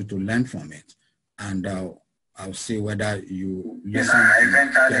want you to learn from it. And I'll see whether you listen. I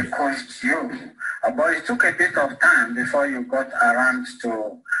eventually coached you. But it took a bit of time before you got around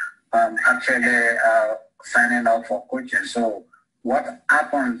to actually signing up for coaching. So what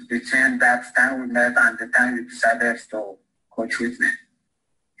happened between that time we met and the time you decided to coach with me?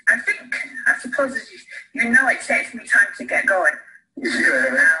 I suppose, it takes me time to get going.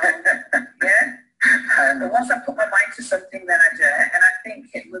 Yeah. But once I put my mind to something, then I do it. And I think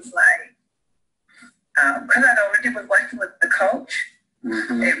it was like, because I'd already was working with the coach,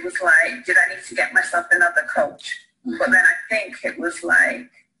 it was like, did I need to get myself another coach? But then I think it was like,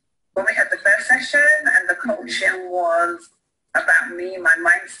 when we had the first session and the coaching was about me, my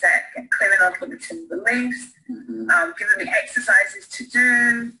mindset, and clearing up limiting beliefs, giving me exercises to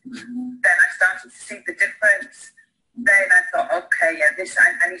do. Then I started to see the difference. Then I thought, okay, yeah,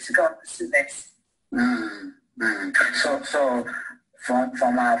 I need to go and pursue this. So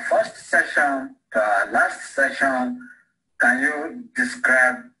from our first session to our last session, can you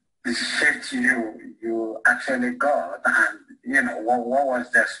describe the shift you actually got, and what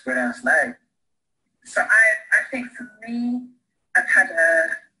was the experience like? So I think for me, I've had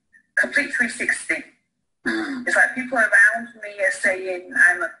a complete 360. It's like people around me are saying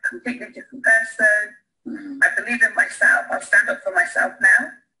I'm a completely different person. I believe in myself. I'll stand up for myself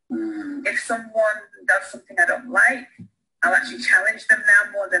now. If someone does something I don't like, I'll actually challenge them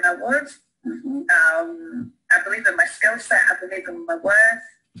now more than I would. I believe in my skill set. I believe in my worth.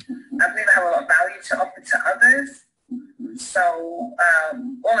 I believe I have a lot of value to offer to others. So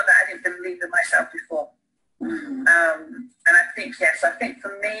all of that, I didn't believe in myself before. And I think, yes, I think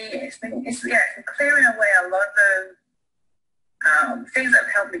for me, it's been clearing away a lot of things that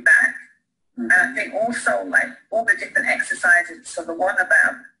have held me back. And I think also like all the different exercises. So the one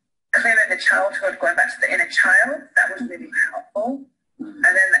about clearing the childhood, going back to the inner child, that was really powerful. And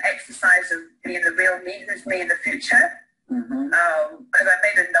then the exercise of being the real me, who's me in the future. Because I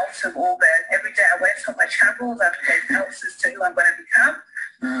made a note of all every day I went on my travels, I gave notes as to who I'm going to become.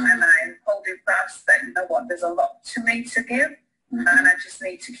 And I'm holding fast that, there's a lot to me to give. And I just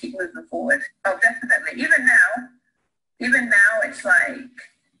need to keep moving forward. Oh, definitely. Even now, it's like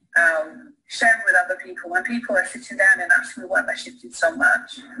sharing with other people. When people are sitting down and asking me why I shifted so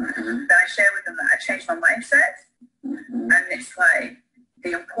much, then I share with them that I changed my mindset. And it's like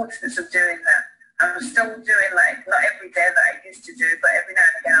the importance of doing that. I'm still doing not every day that I used to do, but every now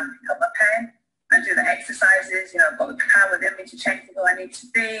and again I'll pick up my pen and do the exercises. I've got the power within me to change who I need to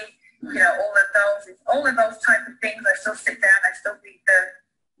be. All of those type of things. I still sit down, I still read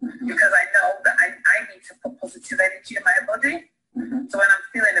them because I know that I need to put positive energy in my body. So when I'm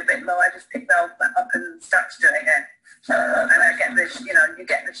feeling a bit low, I just pick that up and start to do it again. And I get this, you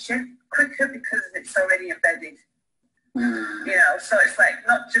get the shift quicker because it's already embedded. So it's like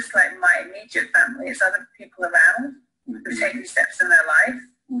not just like my immediate family, it's other people around who take these steps in their life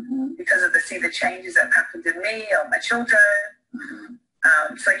because of the changes that have happened in me or my children.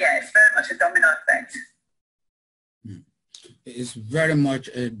 So yeah, it's very much a domino effect. It's very much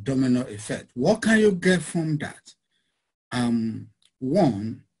a domino effect. What can you get from that?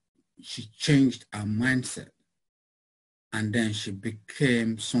 One, she changed her mindset. and then she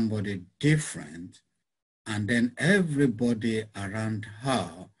became somebody different, and then everybody around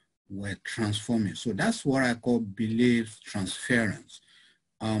her were transforming. So that's what I call belief transference.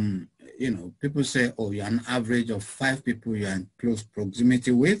 You know, people say, oh, you're an average of 5 people you're in close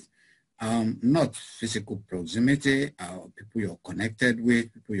proximity with, not physical proximity, people you're connected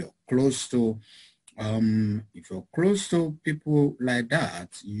with, people you're close to. If you're close to people like that,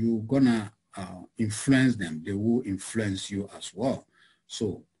 you're gonna influence them. They will influence you as well.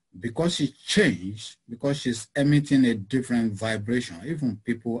 So because she changed, because she's emitting a different vibration, even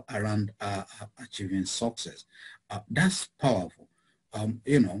people around are achieving success. That's powerful.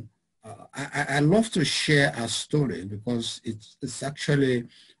 You know, I love to share a story because it's actually,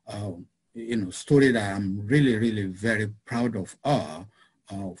 you know, story that I'm really, really very proud of her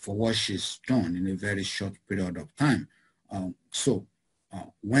for what she's done in a very short period of time.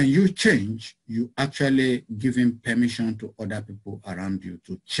 When you change, you actually giving permission to other people around you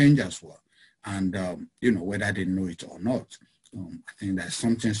to change as well. And, you know, whether they know it or not, I think there's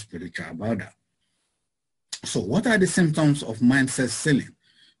something spiritual about that. So what are the symptoms of mindset ceiling?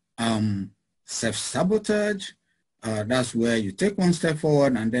 Self-sabotage, that's where you take one step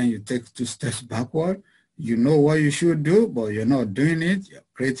forward and then you take 2 steps backward. You know what you should do, but you're not doing it. You're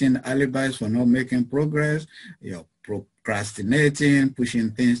creating alibis for not making progress. You're procrastinating,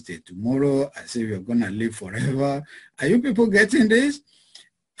 pushing things till tomorrow as if you're going to live forever. Are you people getting this?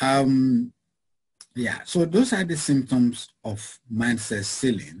 Yeah, so those are the symptoms of mindset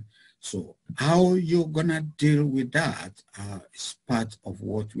ceiling. So how you're going to deal with that is part of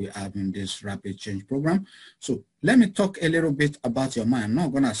what we have in this rapid change program. So let me talk a little bit about your mind. I'm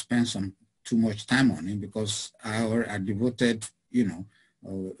not going to spend too much time on it because I devoted, you know,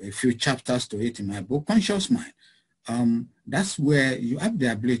 a few chapters to it in my book, Conscious Mind. That's where you have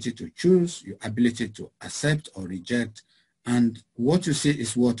the ability to choose, your ability to accept or reject, and what you see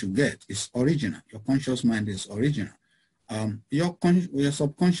is what you get. It's original. Your conscious mind is original. Your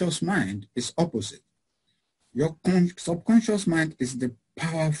subconscious mind is opposite. Your subconscious mind is the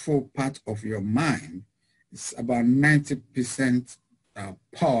powerful part of your mind. It's about 90%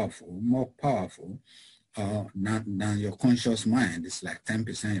 powerful, more powerful than your conscious mind. It's like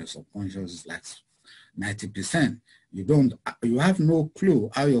 10%. Your subconscious is like 90%. You have no clue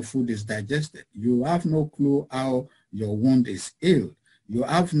how your food is digested. You have no clue how your wound is healed. You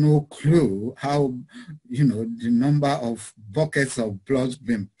have no clue how, you know, the number of buckets of blood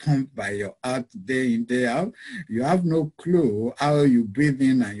being pumped by your heart day in, day out. You have no clue how you breathe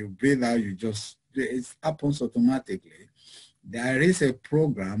in and you breathe out. It happens automatically. There is a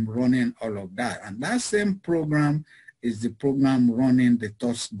program running all of that. And that same program is the program running the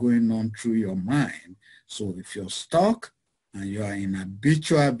thoughts going on through your mind. So if you're stuck and you are in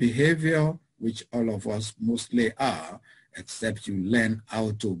habitual behavior, which all of us mostly are, except you learn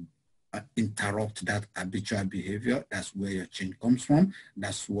how to interrupt that habitual behavior, that's where your change comes from.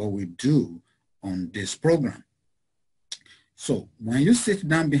 That's what we do on this program. So when you sit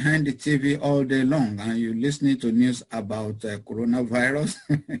down behind the TV all day long and you're listening to news about coronavirus,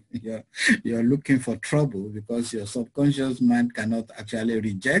 you're looking for trouble because your subconscious mind cannot actually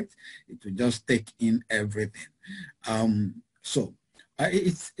reject. It will just take in everything.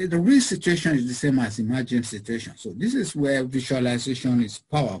 The real situation is the same as imagined situation. So this is where visualization is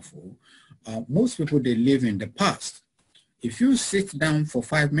powerful. Most people, they live in the past. If you sit down for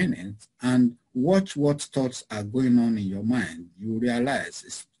 5 minutes and watch what thoughts are going on in your mind, you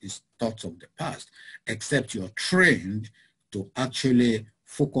realize it's thoughts of the past, except you're trained to actually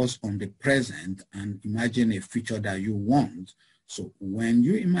focus on the present and imagine a future that you want. So when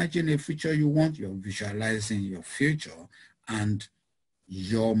you imagine a future you want, you're visualizing your future and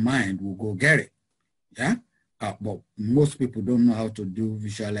your mind will go get it. Yeah. But most people don't know how to do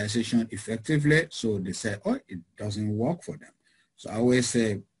visualization effectively, so they say, oh, it doesn't work for them. So I always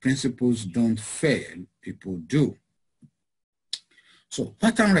say principles don't fail, people do. So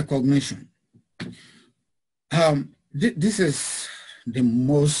pattern recognition. This is the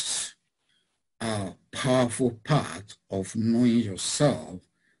most powerful part of knowing yourself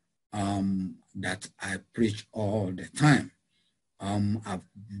that I preach all the time. I've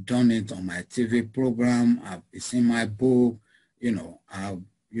done it on my TV program. It's in my book. I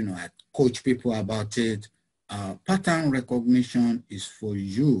coach people about it. Pattern recognition is for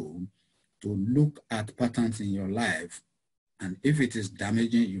you to look at patterns in your life, and if it is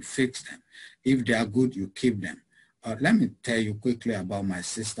damaging, you fix them. If they are good, you keep them. Let me tell you quickly about my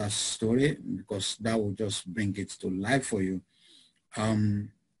sister's story, because that will just bring it to life for you.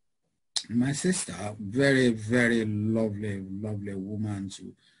 My sister, very, very lovely woman.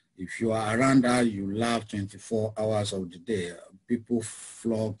 if you are around her, you laugh 24 hours of the day. People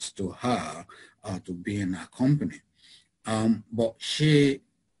flocked to her to be in her company. But she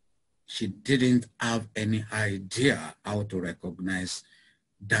didn't have any idea how to recognize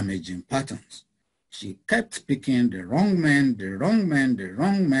damaging patterns. She kept picking the wrong man, the wrong man, the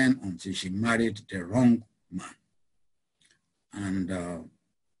wrong man until she married the wrong man. And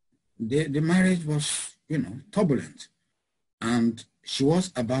the marriage was, turbulent. And she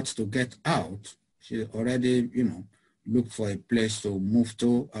was about to get out. She already, looked for a place to move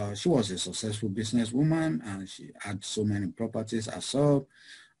to. She was a successful businesswoman and she had so many properties herself.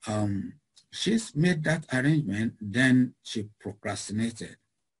 She's made that arrangement, then she procrastinated.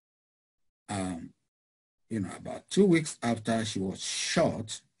 About 2 weeks after, she was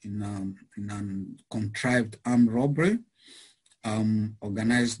shot in a contrived armed robbery,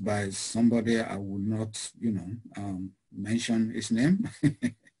 organized by somebody I would not, mention his name,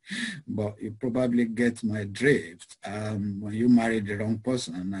 but you probably get my drift. When you marry the wrong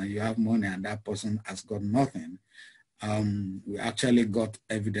person and you have money and that person has got nothing, we actually got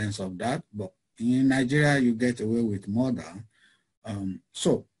evidence of that, but in Nigeria, you get away with murder.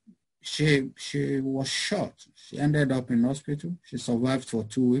 So she was shot. She ended up in hospital. She survived for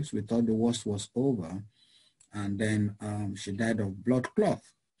 2 weeks. We thought the worst was over. And then she died of blood clot.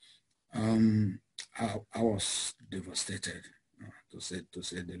 I was devastated, to say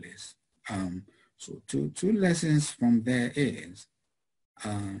the least. So two lessons from there is,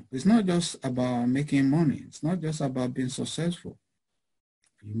 it's not just about making money. It's not just about being successful.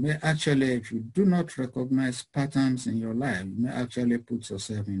 You may actually, if you do not recognize patterns in your life, you may actually put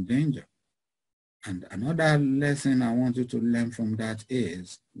yourself in danger. And another lesson I want you to learn from that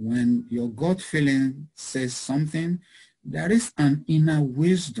is, when your gut feeling says something, there is an inner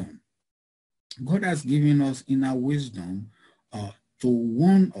wisdom. God has given us inner wisdom to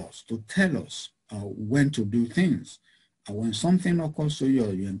warn us, to tell us when to do things. When something occurs to you,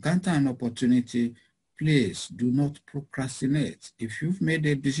 you encounter an opportunity, please do not procrastinate. If you've made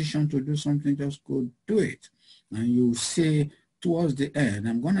a decision to do something, just go do it. And you say towards the end,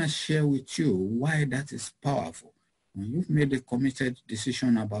 I'm going to share with you why that is powerful. When you've made a committed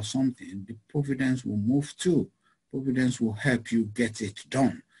decision about something, the providence will move too. Providence will help you get it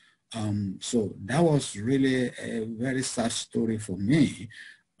done. So that was really a very sad story for me.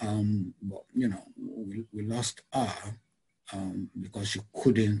 But, we lost her because she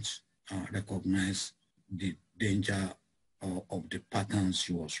couldn't recognize the danger of the patterns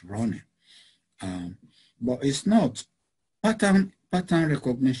she was running. But it's not, pattern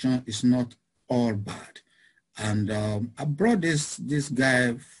recognition is not all bad. And I brought this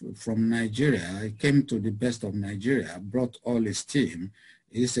guy from Nigeria. He came to the best of Nigeria, brought all his team.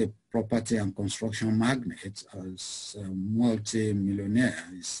 He's a property and construction magnate, a multi-millionaire.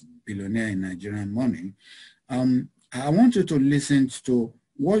 He's billionaire in Nigerian money. I want you to listen to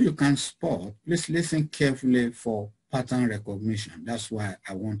what you can spot. Please listen carefully for pattern recognition. That's why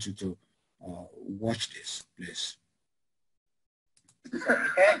I want you to watch this, please. You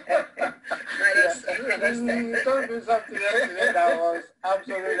told me something yesterday that was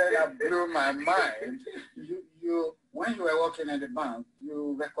absolutely, that blew my mind. You when you were working in the bank,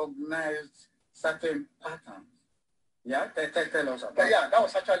 you recognized certain patterns. Yeah, tell us about. Yeah, that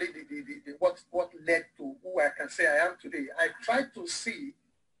was actually what led to who I can say I am today. I tried to see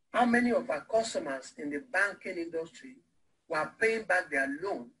how many of our customers in the banking industry were paying back their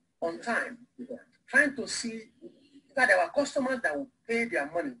loan on time. Yeah. Trying to see that there were customers that would pay their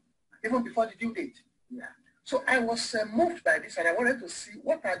money even before the due date. Yeah. So I was moved by this, and I wanted to see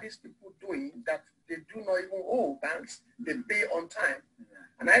what are these people doing that they do not even owe banks, they pay on time. Yeah.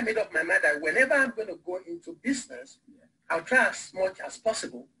 And I made up my mind that whenever I'm going to go into business, yeah, I'll try as much as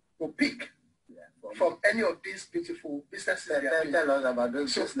possible to pick from any of these beautiful businesses. Tell us about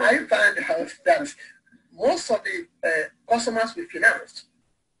those. So I found out that most of the customers we financed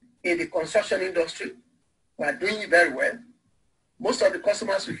in the construction industry were doing very well. Most of the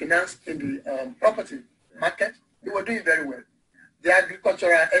customers we financed in the property market, they were doing very well. The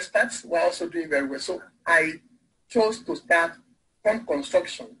agricultural experts were also doing very well. So I chose to start from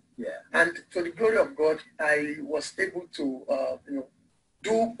construction. Yeah. And to the glory of God, I was able to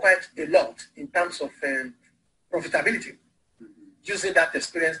do quite a lot in terms of profitability, using that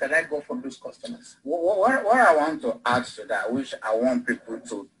experience that I got from those customers. What I want to add to that, which I want people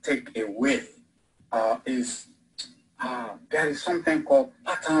to take away, is there is something called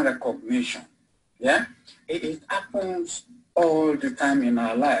pattern recognition. Yeah, it happens all the time in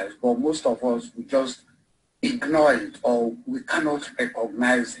our lives, but most of us, we just ignore it or we cannot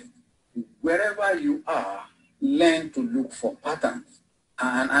recognize it. Wherever you are, learn to look for patterns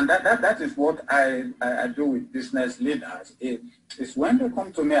And that is what I do with business leaders. It's when they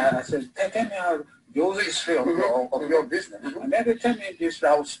come to me, I say, tell me how the whole history of your business. And then they tell me this,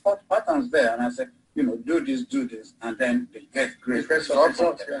 I will spot patterns there. And I say, you know, do this, and then they get great results.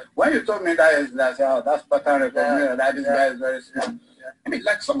 Yeah. When you told me that's pattern recognition, that is very smart. Yeah. I mean,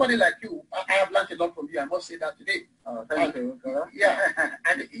 like somebody like you, I have learned a lot from you. I must say that today. Thank you. Yeah,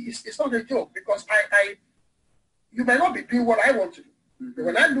 and it's not a joke, because you may not be doing what I want to do. But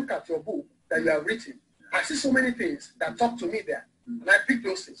when I look at your book that you have written, I see so many things that talk to me there, and I pick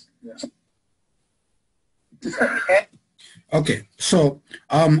those things. Yeah. Okay, so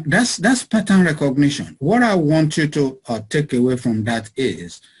that's pattern recognition. What I want you to take away from that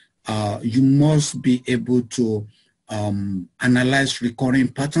is you must be able to analyze recurring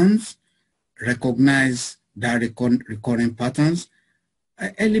patterns, recognize that recurring patterns,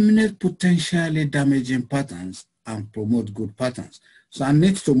 eliminate potentially damaging patterns, and promote good patterns. So I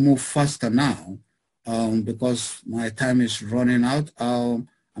need to move faster now because my time is running out.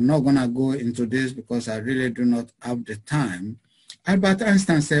 I'm not going to go into this because I really do not have the time. Albert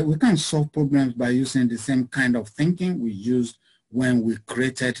Einstein said we can solve problems by using the same kind of thinking we used when we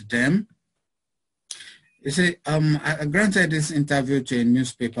created them. You see, I granted this interview to a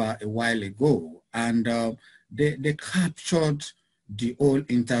newspaper a while ago, and they captured the whole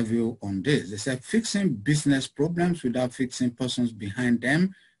interview on this. They said fixing business problems without fixing persons behind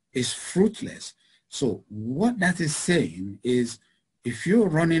them is fruitless. So what that is saying is, if you're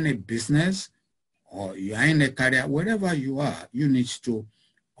running a business or you're in a career, wherever you are, you need to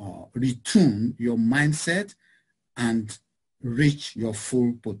retune your mindset and reach your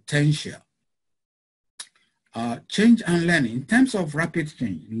full potential. Change and learning. In terms of rapid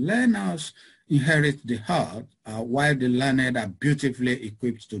change, learners inherit the heart, while the learned are beautifully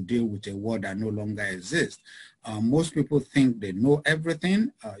equipped to deal with a world that no longer exists. Most people think they know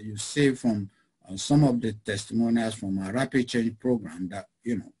everything. You see from some of the testimonials from our rapid change program that,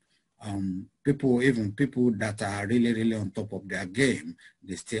 you know, even people that are really on top of their game,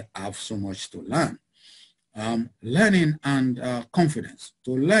 they still have so much to learn. Learning and confidence.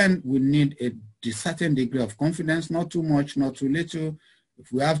 To learn, we need a certain degree of confidence, not too much, not too little.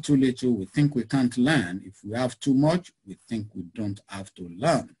 If we have too little, we think we can't learn. If we have too much, we think we don't have to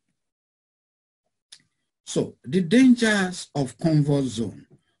learn. So the dangers of comfort zone.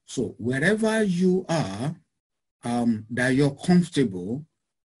 So wherever you are, that you're comfortable,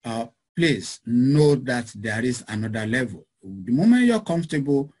 please know that there is another level. The moment you're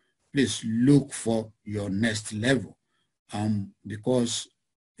comfortable, please look for your next level. Because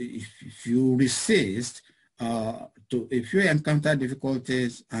if you resist, if you encounter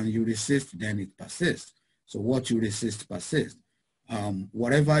difficulties and you resist, then it persists. So what you resist persists.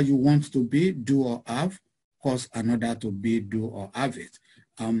 Whatever you want to be, do or have, cause another to be, do or have it.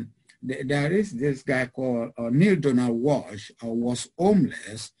 There is this guy called Neil Donald Walsh, was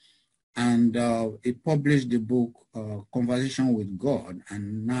homeless, and he published the book Conversation with God,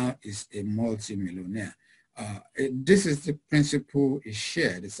 and now is a multi-millionaire. This is the principle he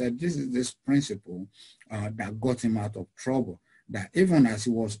shared. He said this is this principle that got him out of trouble, that even as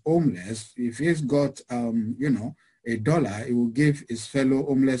he was homeless, if he's got, you know, $1, he will give his fellow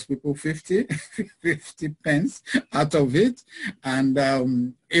homeless people 50 pence out of it. And,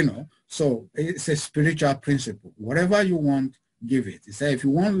 you know, so it's a spiritual principle. Whatever you want, give it. He said, if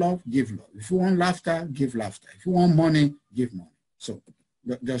you want love, give love. If you want laughter, give laughter. If you want money, give money. So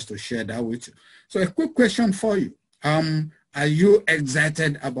just to share that with you. So a quick question for you. Are you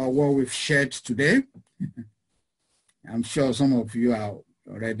excited about what we've shared today? I'm sure some of you are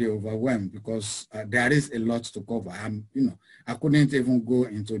already overwhelmed because there is a lot to cover. You know, I couldn't even go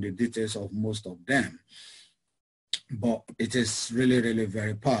into the details of most of them, but it is really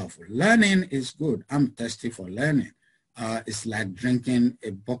very powerful. Learning is good. I'm thirsty for learning. It's like drinking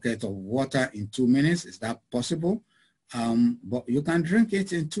a bucket of water in 2 minutes. Is that possible? But you can drink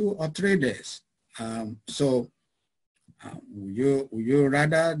it in 2 or 3 days. Would you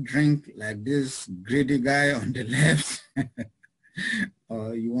rather drink like this greedy guy on the left?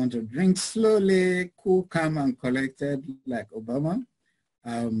 Or you want to drink slowly, cool, calm, and collected like Obama?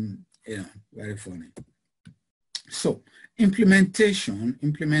 Yeah, very funny. So implementation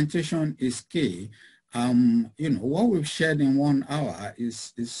is key. You know, what we've shared in 1 hour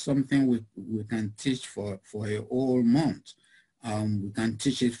is something we can teach for a whole month. We can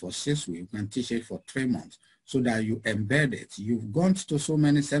teach it for 6 weeks, we can teach it for 3 months, so that you embed it. You've gone to so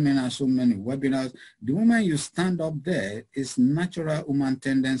many seminars, so many webinars. The moment you stand up there, it's natural human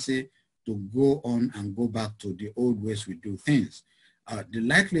tendency to go on and go back to the old ways we do things. The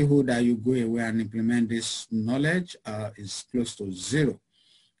likelihood that you go away and implement this knowledge is close to 0.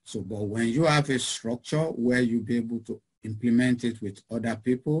 So, but when you have a structure where you'll be able to implement it with other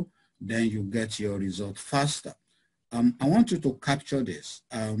people, then you get your result faster. I want you to capture this.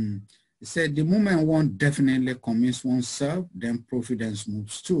 It said the moment one definitely commits oneself, then providence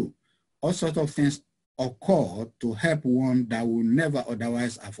moves too. All sorts of things occur to help one that would never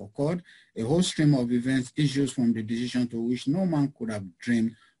otherwise have occurred. A whole stream of events issues from the decision to which no man could have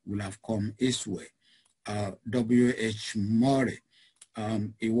dreamed will have come his way. W.H. Murray.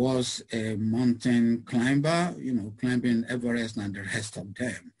 He was a mountain climber, you know, climbing Everest and the rest of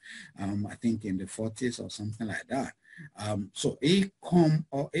them, I think in the 40s or something like that. So he came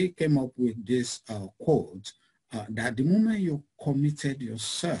up with this quote that the moment you committed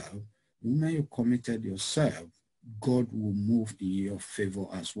yourself, God will move in your favor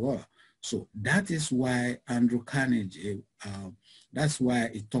as well. So that is why Andrew Carnegie, that's why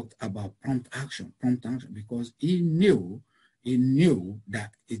he talked about prompt action, because he knew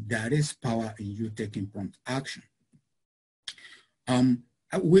that there is power in you taking prompt action.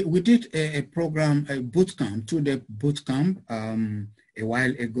 We did a program, a boot camp, 2-day boot camp a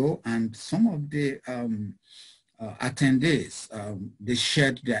while ago, and some of the attendees, they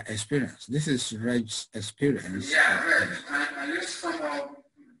shared their experience. This is Reg's experience. Yeah, Reg, I used some of,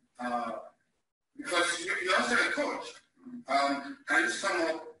 because you're also a coach, can you sum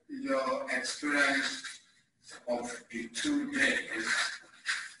up your experience of the 2 days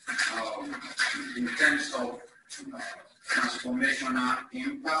in terms of transformational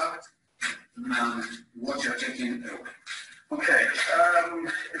impact and what you're taking away? Okay,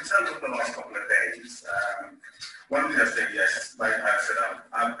 in terms of the last couple of days, one thing I say, yes, like I said,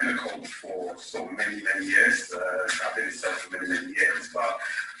 I've been a coach for so many years. I've been in sales for many years,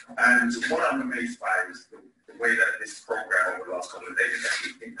 and what I'm amazed by is the way that this program over the last couple of days has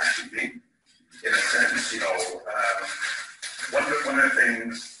actually impacted me. In a sense, you know, one of the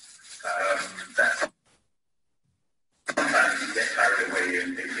things that sometimes we get carried away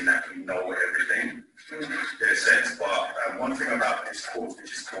in thinking that we know everything, in a sense, but one thing about this course,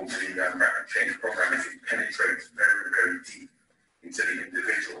 which is called the Rapid Change Program, is it penetrates very deep into the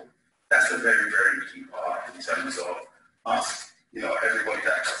individual. That's a very key part in terms of us, you know, everybody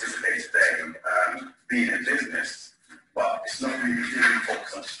that participates today, being in business, but it's not really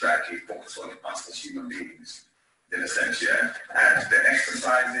focused on strategy, focused on us as human beings, in a sense, yeah. And the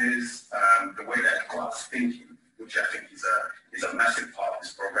exercises, the way that it got us thinking, which I think is a massive part of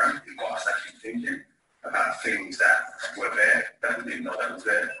this program, it got us actually thinking about things that were there, that we didn't know that was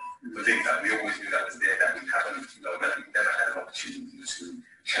there, the things that we always knew that was there, that we haven't, you know, that we never had an opportunity to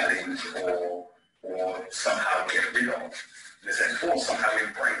challenge or somehow get rid of, in a sense, or somehow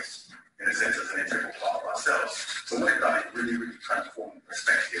embrace, in a sense, as an integral part of ourselves. So what it done is really transformed the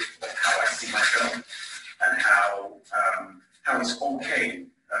perspective of how I see myself and how it's okay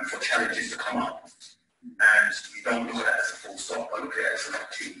for challenges to come up. And we don't look at that as a full stop, but look at it as an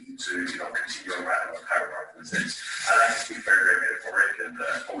opportunity to, you know, continue on writing a paragraph. In a sense, I like to speak very metaphoric and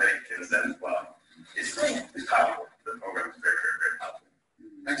poetic in a sense, but it's powerful. The program is very powerful.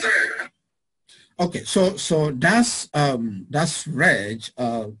 Thank you. Okay, so that's Reg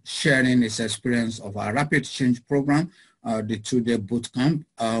sharing his experience of our Rapid Change program, the 2-day boot camp.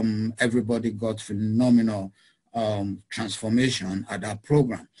 Everybody got phenomenal transformation at that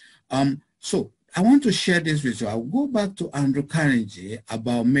program. So I want to share this with you. I'll go back to Andrew Carnegie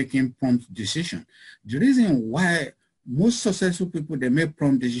about making prompt decision. The reason why most successful people, they make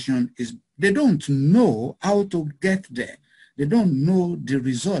prompt decision is they don't know how to get there. They don't know the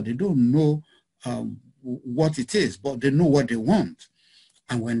result. They don't know what it is, but they know what they want.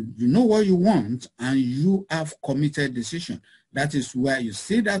 And when you know what you want and you have committed decision, that is where you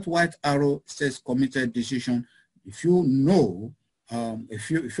see that white arrow says committed decision. If you know,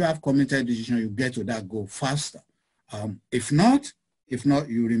 if you have committed decision, you get to that goal faster. If not,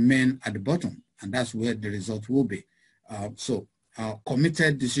 you remain at the bottom, and that's where the result will be. So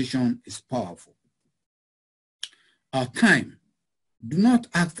committed decision is powerful. Time. Do not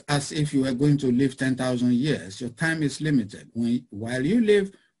act as if you are going to live 10,000 years. Your time is limited. While you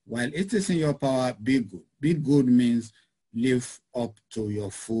live, while it is in your power, be good. Be good means live up to your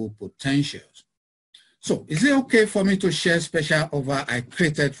full potentials. So is it okay for me to share special offer I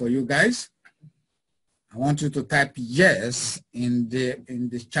created for you guys? I want you to type yes in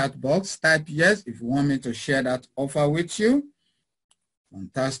the chat box. Type yes if you want me to share that offer with you.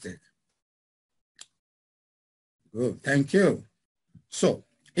 Fantastic. Good, thank you. So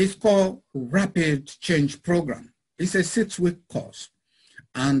it's called Rapid Change Program. It's a 6-week course.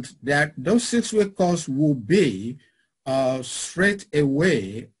 And those 6-week course will be straight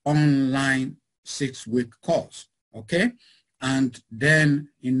away online 6-week course, okay? And then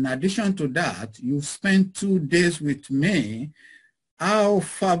in addition to that, you spend 2 days with me. How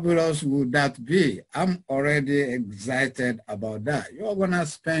fabulous would that be? I'm already excited about that. You're gonna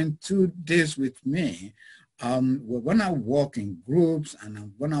spend 2 days with me. We're gonna work in groups, and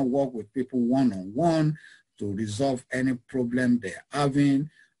I'm gonna work with people one-on-one to resolve any problem they're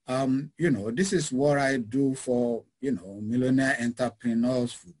having. You know, this is what I do for, you know, millionaire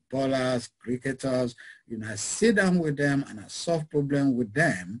entrepreneurs, footballers, cricketers. You know, I sit down with them and I solve problems with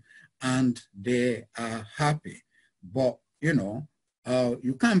them, and they are happy. But, you know,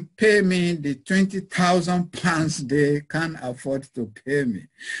 you can't pay me the 20,000 pounds they can't afford to pay me.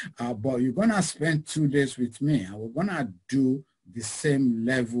 But you're gonna spend 2 days with me, and we're gonna do the same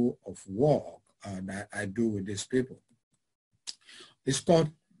level of work that I do with these people. It's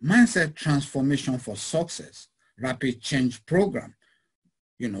called Mindset Transformation for Success, Rapid Change Program.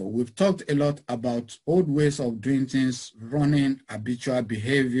 You know, we've talked a lot about old ways of doing things, running habitual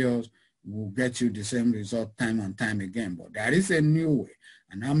behaviors will get you the same result time and time again. But there is a new way,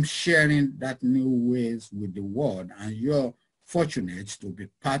 and I'm sharing that new ways with the world, and you're fortunate to be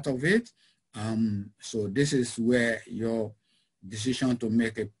part of it. So this is where your decision to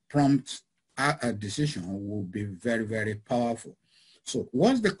make a prompt decision will be very, very powerful. So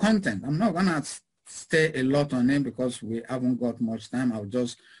what's the content? I'm not gonna stay a lot on it because we haven't got much time. I'll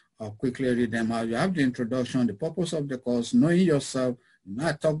just quickly read them out. You have the introduction, the purpose of the course, knowing yourself. You know,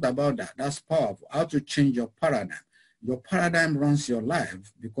 I talked about that. That's powerful. How to change your paradigm. Your paradigm runs your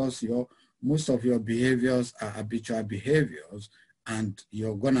life because most of your behaviors are habitual behaviors, and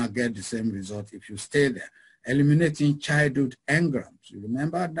you're gonna get the same result if you stay there. Eliminating childhood engrams. You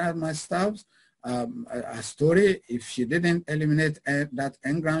remember that, my staffs? A story, if she didn't eliminate that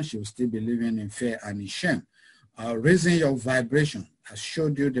engram, she would still be living in fear and in shame. Raising your vibration. I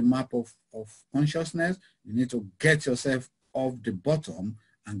showed you the map of consciousness. You need to get yourself off the bottom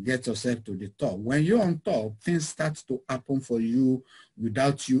and get yourself to the top. When you're on top, things start to happen for you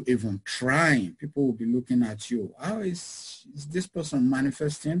without you even trying. People will be looking at you. How is this person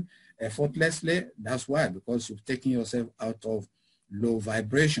manifesting effortlessly? That's why, because you've taken yourself out of low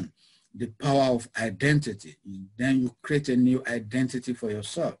vibration. The power of identity. Then you create a new identity for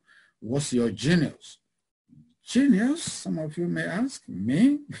yourself. What's your genius? Genius, some of you may ask,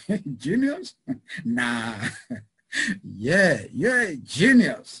 me? Genius? Nah. Yeah, you're a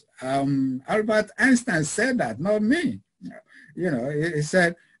genius. Albert Einstein said that, not me. You know, he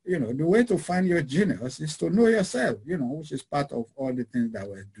said, you know, the way to find your genius is to know yourself, you know, which is part of all the things that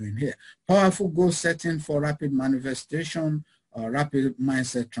we're doing here. Powerful goal setting for rapid manifestation, rapid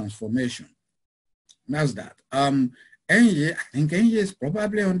mindset transformation. That's that. Enyi, I think Enyi is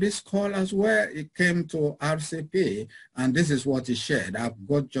probably on this call as well. It came to RCP, and this is what he shared. I've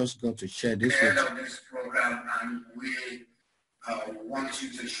just got to share this with you. At the end of this program, and we want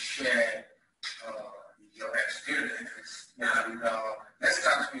you to share your experience. And let's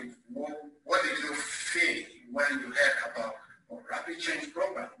start with what did you feel when you heard about a rapid change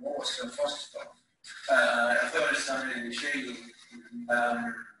program? What was your first thought? I thought it sounded intriguing.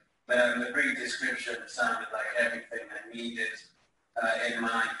 The brief description sounded like everything I needed in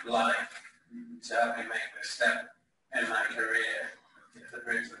my life to help me make the step in my career, to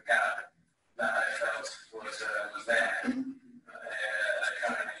bridge the gap that I felt was there. Currently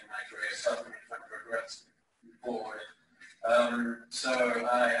in my career, stopping me from progressing forward. So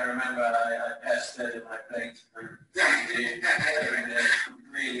I remember I pestered in my plate every day,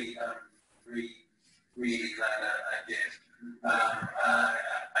 really glad I did.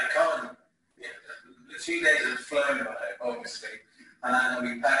 I can't, the 2 days have flown by, obviously, and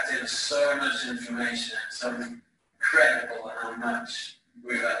we packed in so much information, so incredible how much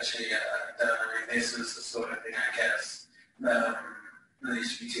we've actually done. I mean, this is the sort of thing, I guess, that you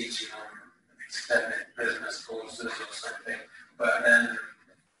should be teaching on extended business courses or something, but then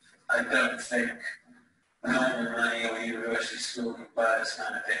I don't think normal money or university school can buy this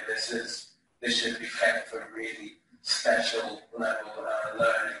kind of thing. This should be kept for really special level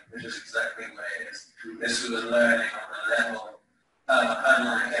learning, which is exactly what it is. This was learning on a level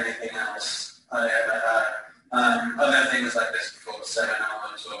unlike anything else I ever had. Other things like this before,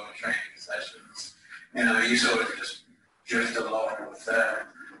 seminars or training sessions, you know, you sort of just drift along with them.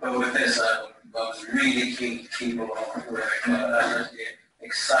 But with this, I was really keen to keep along with it. I was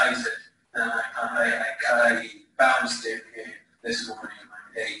excited, and I bounced in here this morning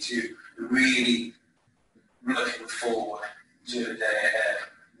on day 2, really looking forward to the day ahead.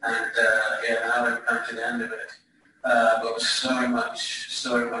 And now we've come to the end of it. But so much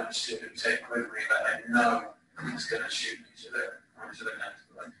to take with me that I know it's going to shoot me to the next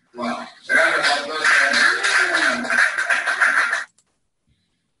one. Wow.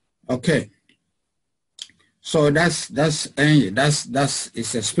 Okay. So that's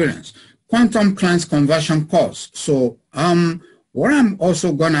its experience. Quantum clients conversion course. So what I'm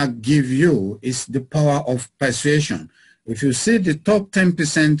also gonna give you is the power of persuasion. If you see the top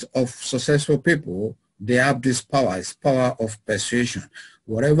 10% of successful people, they have this power. It's power of persuasion.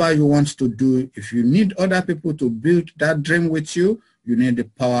 Whatever you want to do, if you need other people to build that dream with you, you need the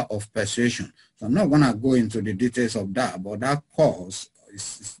power of persuasion. So I'm not gonna go into the details of that, but that course,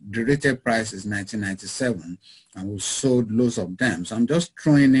 the retail price is 1997, and we sold loads of them. So I'm just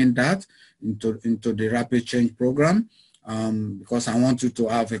throwing in that into the rapid change program because I want you to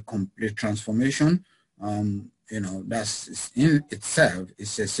have a complete transformation. You know, that's in itself,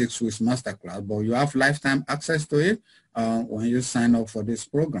 it's a 6 weeks masterclass, but you have lifetime access to it when you sign up for this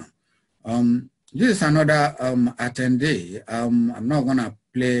program. This is another attendee. I'm not gonna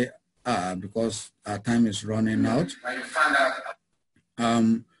play because our time is running out.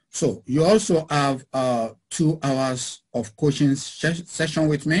 So you also have 2 hours of coaching session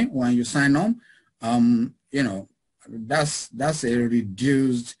with me when you sign on. You know, that's a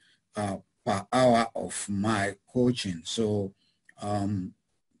reduced per hour of my coaching. So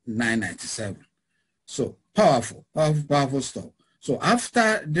 $9.97. So powerful stuff. So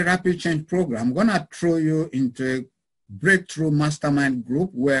after the rapid change program, I'm gonna throw you into a breakthrough mastermind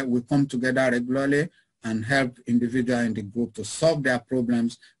group where we come together regularly and help individuals in the group to solve their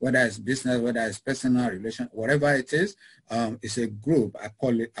problems, whether it's business, whether it's personal relation, whatever it is. It's a group. I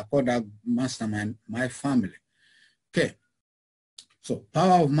call that mastermind my family. Okay. So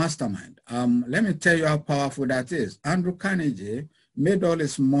power of mastermind. Let me tell you how powerful that is. Andrew Carnegie made all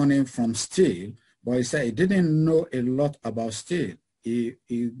his money from steel, but he said he didn't know a lot about steel. He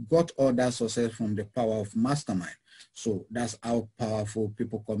got all that success from the power of mastermind. So that's how powerful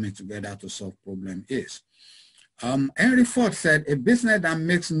people coming together to solve problem is. Henry Ford said, a business that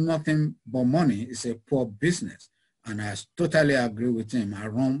makes nothing but money is a poor business. And I totally agree with him. I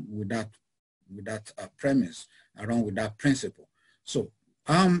run with that premise. I run with that principle. So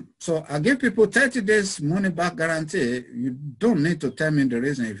I give people 30 days money back guarantee. You don't need to tell me the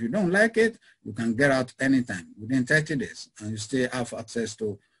reason. If you don't like it, you can get out anytime within 30 days and you still have access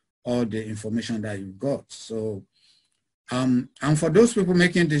to all the information that you've got. So and for those people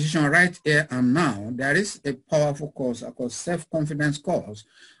making decisions right here and now, there is a powerful course called self-confidence course.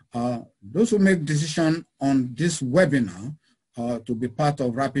 Those who make decisions on this webinar to be part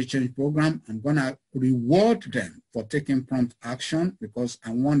of Rapid Change program, I'm gonna reward them for taking prompt action because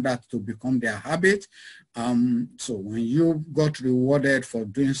I want that to become their habit. So when you got rewarded for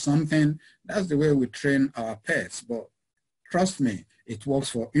doing something, that's the way we train our pets. But trust me, it works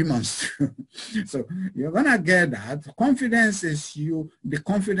for humans too. So you're gonna get that. Confidence is the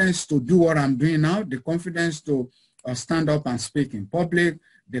confidence to do what I'm doing now, the confidence to stand up and speak in public,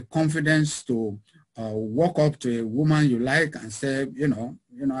 the confidence to walk up to a woman you like and say,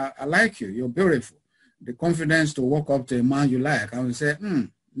 I like you, you're beautiful. The confidence to walk up to a man you like and say,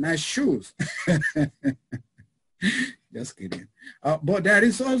 nice shoes. Just kidding. But there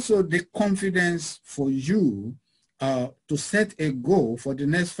is also the confidence for you to set a goal for the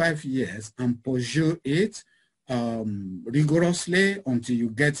next 5 years and pursue it rigorously until you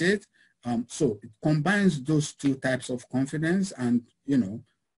get it. So it combines those 2 types of confidence and,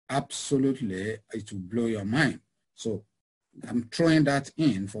 absolutely it will blow your mind. So I'm throwing that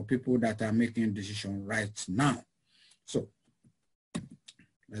in for people that are making decisions right now. So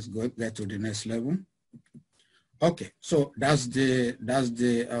let's get to the next level. Okay, so that's the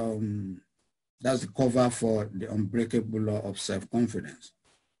cover for the unbreakable law of self-confidence.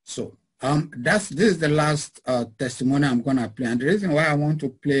 So this is the last testimony I'm gonna play, and the reason why I want to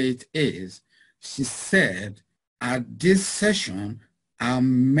play it is she said at this session our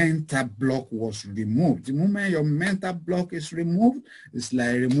mental block was removed. The moment your mental block is removed, it's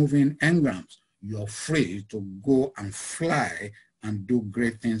like removing engrams. You're free to go and fly and do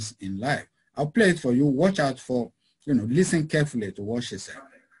great things in life. I'll play it for you. Watch out for, listen carefully to what she said.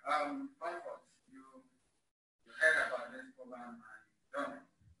 Okay. You heard about this program and you don't know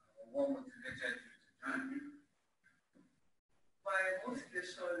what motivated you to join it? My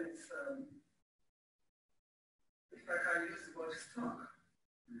motivation is, if I can use the word stock,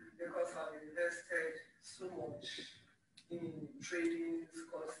 because I've invested so much in trainings,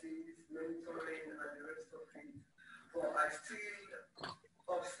 courses, mentoring, and the rest of it. But I still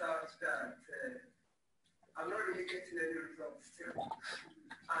observe that I'm not really getting any results still.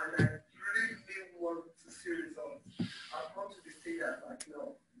 And I really want to see results. I've come to the stage that like,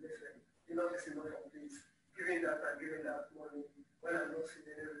 no, listen, enough is enough of this. Giving that and giving that money when I'm not seeing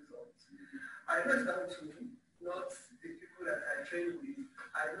any results. I know it's down to me, not the people that I train with.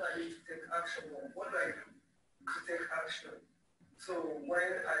 I I know I need to take action. What do I do to take action? So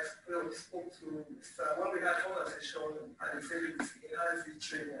when I spoke to Mr. when we had conversation and he said he has the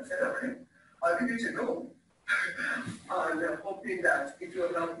training, I said, okay, I'll give it a go. And I'm hoping that it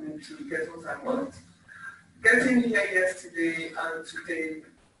will help me to get what I want. Getting here yesterday and today,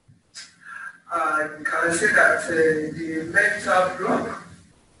 I can say that the mental block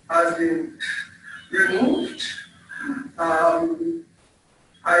has been removed.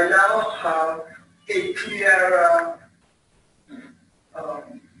 I now have a clearer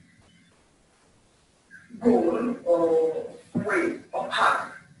goal or way or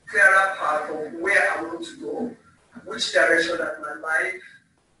path, clearer path of where I want to go, which direction that my life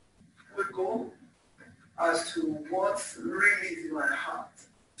would go, as to what really is in my heart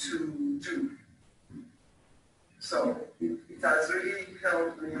to do. So it has really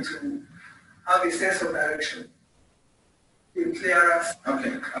helped me to have a sense of direction. In clearer.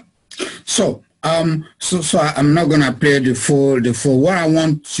 Okay. So so I'm not gonna play the full. What I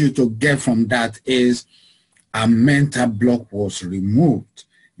want you to get from that is a mental block was removed.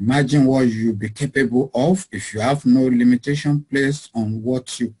 Imagine what you'll be capable of if you have no limitation placed on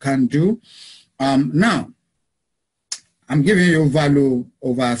what you can do. Now, I'm giving you value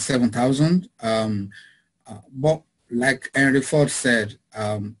over 7,000, but like Henry Ford said,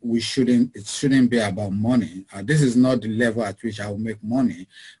 it shouldn't be about money. This is not the level at which I will make money.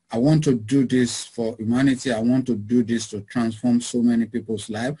 I want to do this for humanity. I want to do this to transform so many people's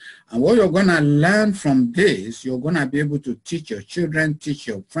lives. And what you're going to learn from this, you're going to be able to teach your children, teach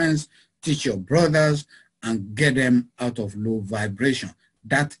your friends, teach your brothers, and get them out of low vibration.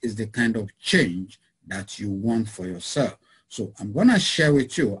 That is the kind of change that you want for yourself. So I'm going to share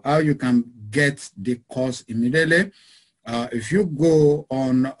with you how you can get the course immediately. If you go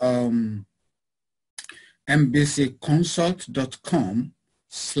on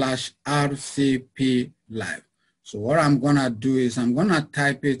mbcconsult.com/RCP live. So what I'm going to do is I'm going to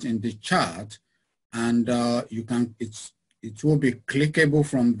type it in the chat, and it will be clickable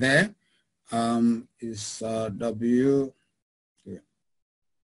from there. It's W. Yeah.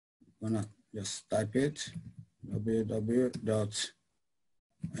 I'm going to just type it.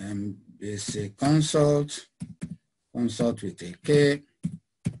 www.mbcconsult, consult with a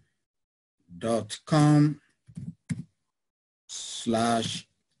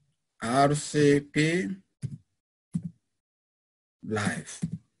K.com/RCP live.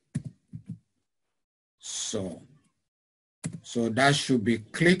 So that should be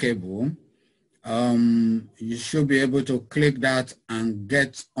clickable. You should be able to click that and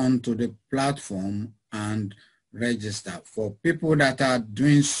get onto the platform and register. For people that are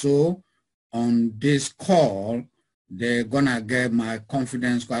doing so on this call, they're gonna get my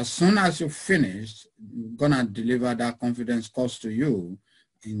confidence course. As soon as you finish, I'm gonna deliver that confidence course to you,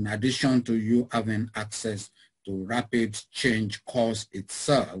 in addition to you having access to Rapid Change course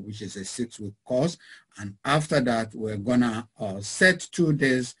itself, which is a 6-week course. And after that, we're gonna set 2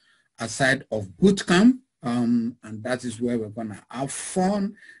 days aside of bootcamp, and that is where we're gonna have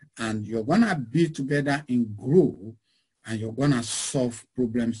fun, and you're gonna be together in group, and you're gonna solve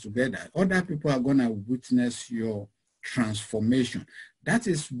problems together. Other people are gonna witness your transformation. That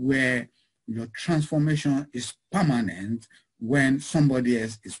is where your transformation is permanent, when somebody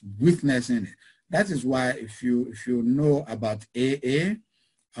else is witnessing it. That is why if you know about AA,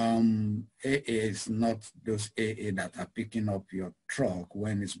 AA is not those AA that are picking up your truck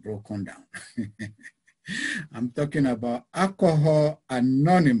when it's broken down. I'm talking about Alcohol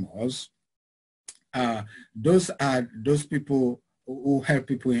Anonymous. Those are those people who help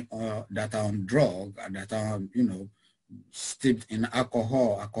people that are on drug, that are, steeped in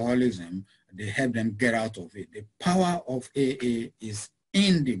alcoholism. They help them get out of it. The power of AA is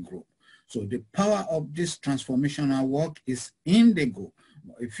in the group. So the power of this transformational work is in the group.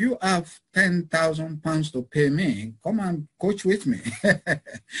 If you have 10,000 pounds to pay me, come and coach with me.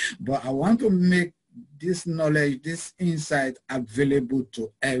 But I want to make this knowledge, this insight available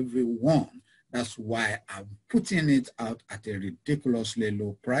to everyone. That's why I'm putting it out at a ridiculously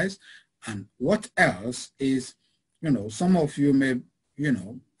low price. And what else is, some of you may,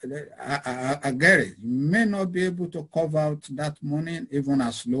 I get it. You may not be able to cover out that money even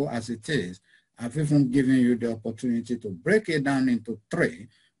as low as it is. I've even given you the opportunity to break it down into 3.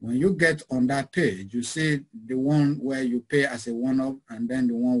 When you get on that page, you see the one where you pay as a one-off, and then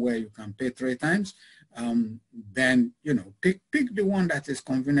the one where you can pay 3 times. Then, pick the one that is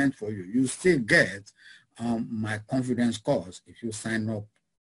convenient for you. You still get my confidence course if you sign up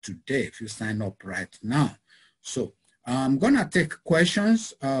today, if you sign up right now. So I'm gonna take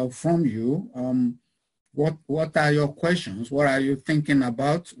questions from you. What are your questions? What are you thinking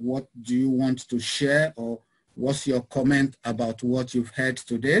about? What do you want to share, or what's your comment about what you've heard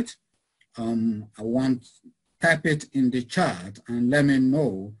to date? Type it in the chat and let me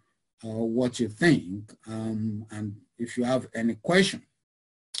know what you think, and if you have any question.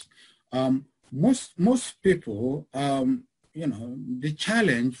 Most people, you know, the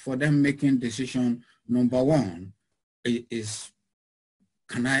challenge for them making decision number one is,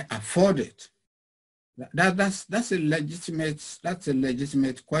 can I afford it? That's a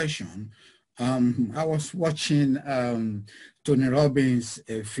legitimate question. I was watching Tony Robbins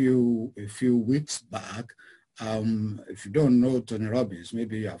a few weeks back. If you don't know Tony Robbins,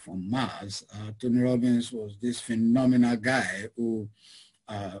 maybe you are from Mars. Tony Robbins was this phenomenal guy who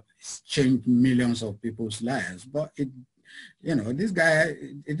changed millions of people's lives. But you know, this guy,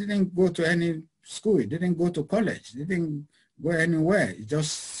 he didn't go to any school, he didn't go to college, he didn't go anywhere. He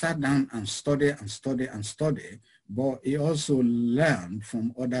just sat down and studied and studied and studied, but he also learned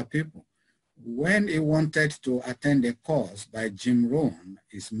from other people. When he wanted to attend a course by Jim Rohn,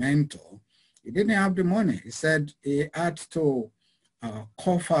 his mentor, he didn't have the money. He said he had to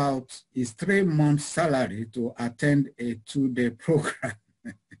cough out his 3-month salary to attend a 2-day program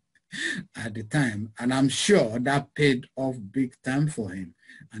at the time. And I'm sure that paid off big time for him.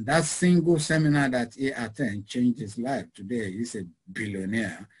 And that single seminar that he attended changed his life. Today, he's a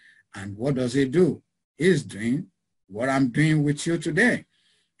billionaire. And what does he do? He's doing what I'm doing with you today,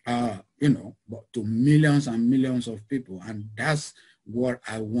 you know, but to millions and millions of people. And that's what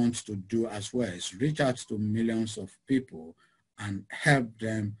I want to do as well, is reach out to millions of people and help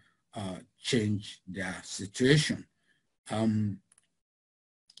them change their situation.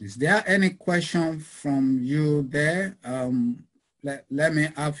 Is there any question from you there? Let me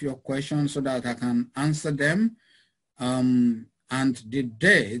have your question so that I can answer them. And the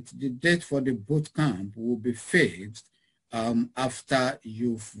date for the boot camp will be fixed after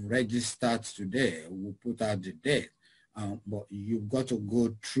you've registered today. We'll put out the date, but you've got to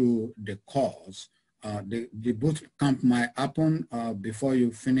go through the course. The boot camp might happen before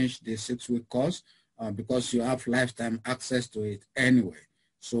you finish the 6-week course because you have lifetime access to it anyway.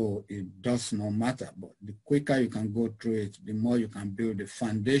 So it does not matter, but the quicker you can go through it, the more you can build the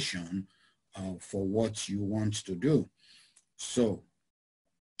foundation for what you want to do. So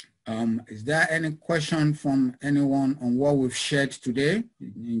is there any question from anyone on what we've shared today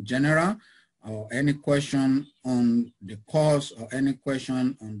in general, or any question on the course, or any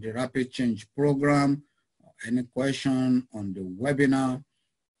question on the Rapid Change program, or any question on the webinar?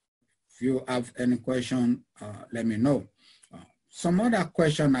 If you have any question, let me know. Some other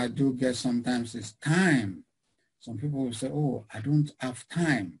question I do get sometimes is time. Some people will say, oh, I don't have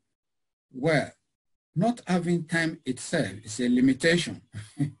time. Well, not having time itself is a limitation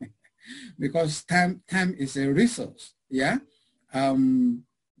because time is a resource, yeah?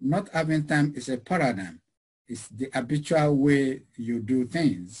 Not having time is a paradigm. It's the habitual way you do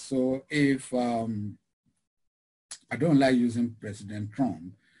things. So if, I don't like using President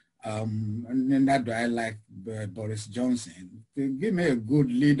Trump, and neither do I like Boris Johnson. Give me a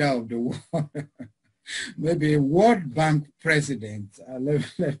good leader of the world. Maybe a World Bank president.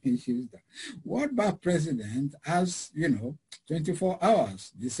 Let me use that. World Bank president has, you know, 24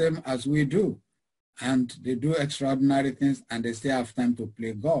 hours, the same as we do. And they do extraordinary things and they still have time to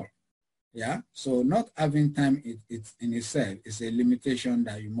play golf. Yeah, so not having time it's in itself is a limitation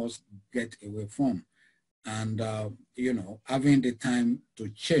that you must get away from. And, you know, having the time to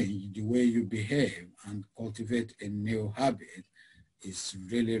change the way you behave and cultivate a new habit is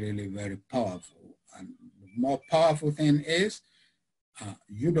really, really very powerful. And the more powerful thing is,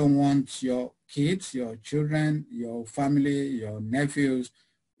 you don't want your kids, your children, your family, your nephews,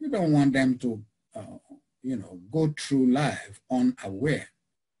 you don't want them to, you know, go through life unaware,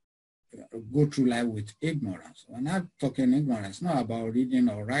 go through life with ignorance. We're not talking ignorance, not about reading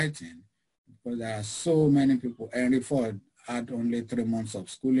or writing, because there are so many people. Henry Ford had only 3 months of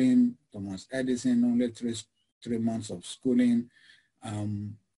schooling, Thomas Edison only three months of schooling.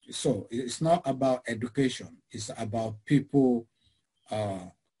 So it's not about education, it's about people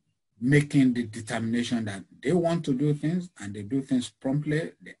making the determination that they want to do things, and they do things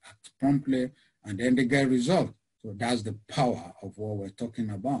promptly, they act promptly, and then they get results. So that's the power of what we're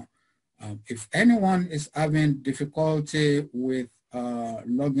talking about. If anyone is having difficulty with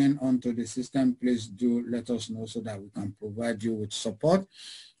logging onto the system, please do let us know so that we can provide you with support.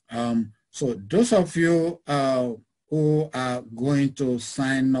 So those of you who are going to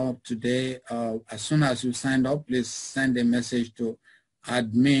sign up today, as soon as you sign up, please send a message to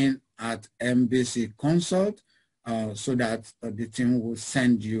admin@mbcconsult so that the team will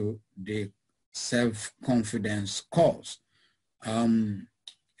send you the self-confidence course.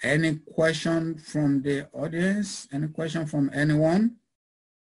 Any question from the audience? Any question from anyone?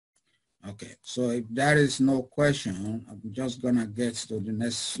 Okay, so if there is no question, I'm just gonna get to the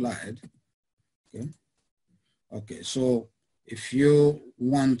next slide. Okay. Okay, so if you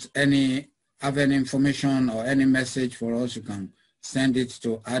want have any information or any message for us, you can send it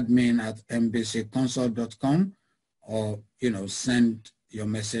to admin@mbcconsult.com, or send your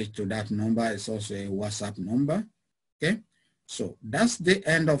message to that number. It's also a WhatsApp number. Okay, so that's the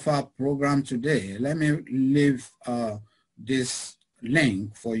end of our program today. Let me leave this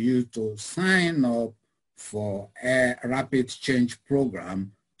link for you to sign up for a rapid change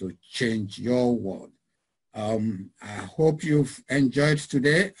program to change your world. I hope you've enjoyed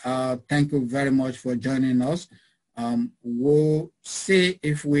today. Thank you very much for joining us. We'll see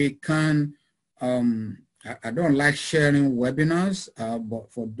if we can, I don't like sharing webinars,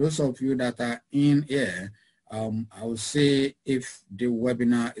 but for those of you that are in here, I will see if the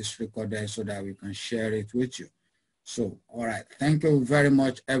webinar is recorded so that we can share it with you. So, all right, thank you very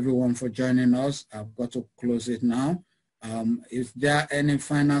much, everyone, for joining us. I've got to close it now. Is there any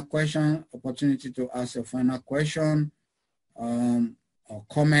final question, opportunity to ask a final question or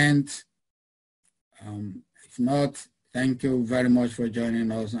comment? If not, thank you very much for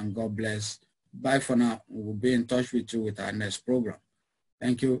joining us, and God bless. Bye for now. We'll be in touch with you with our next program.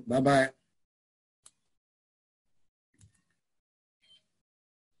 Thank you. Bye-bye.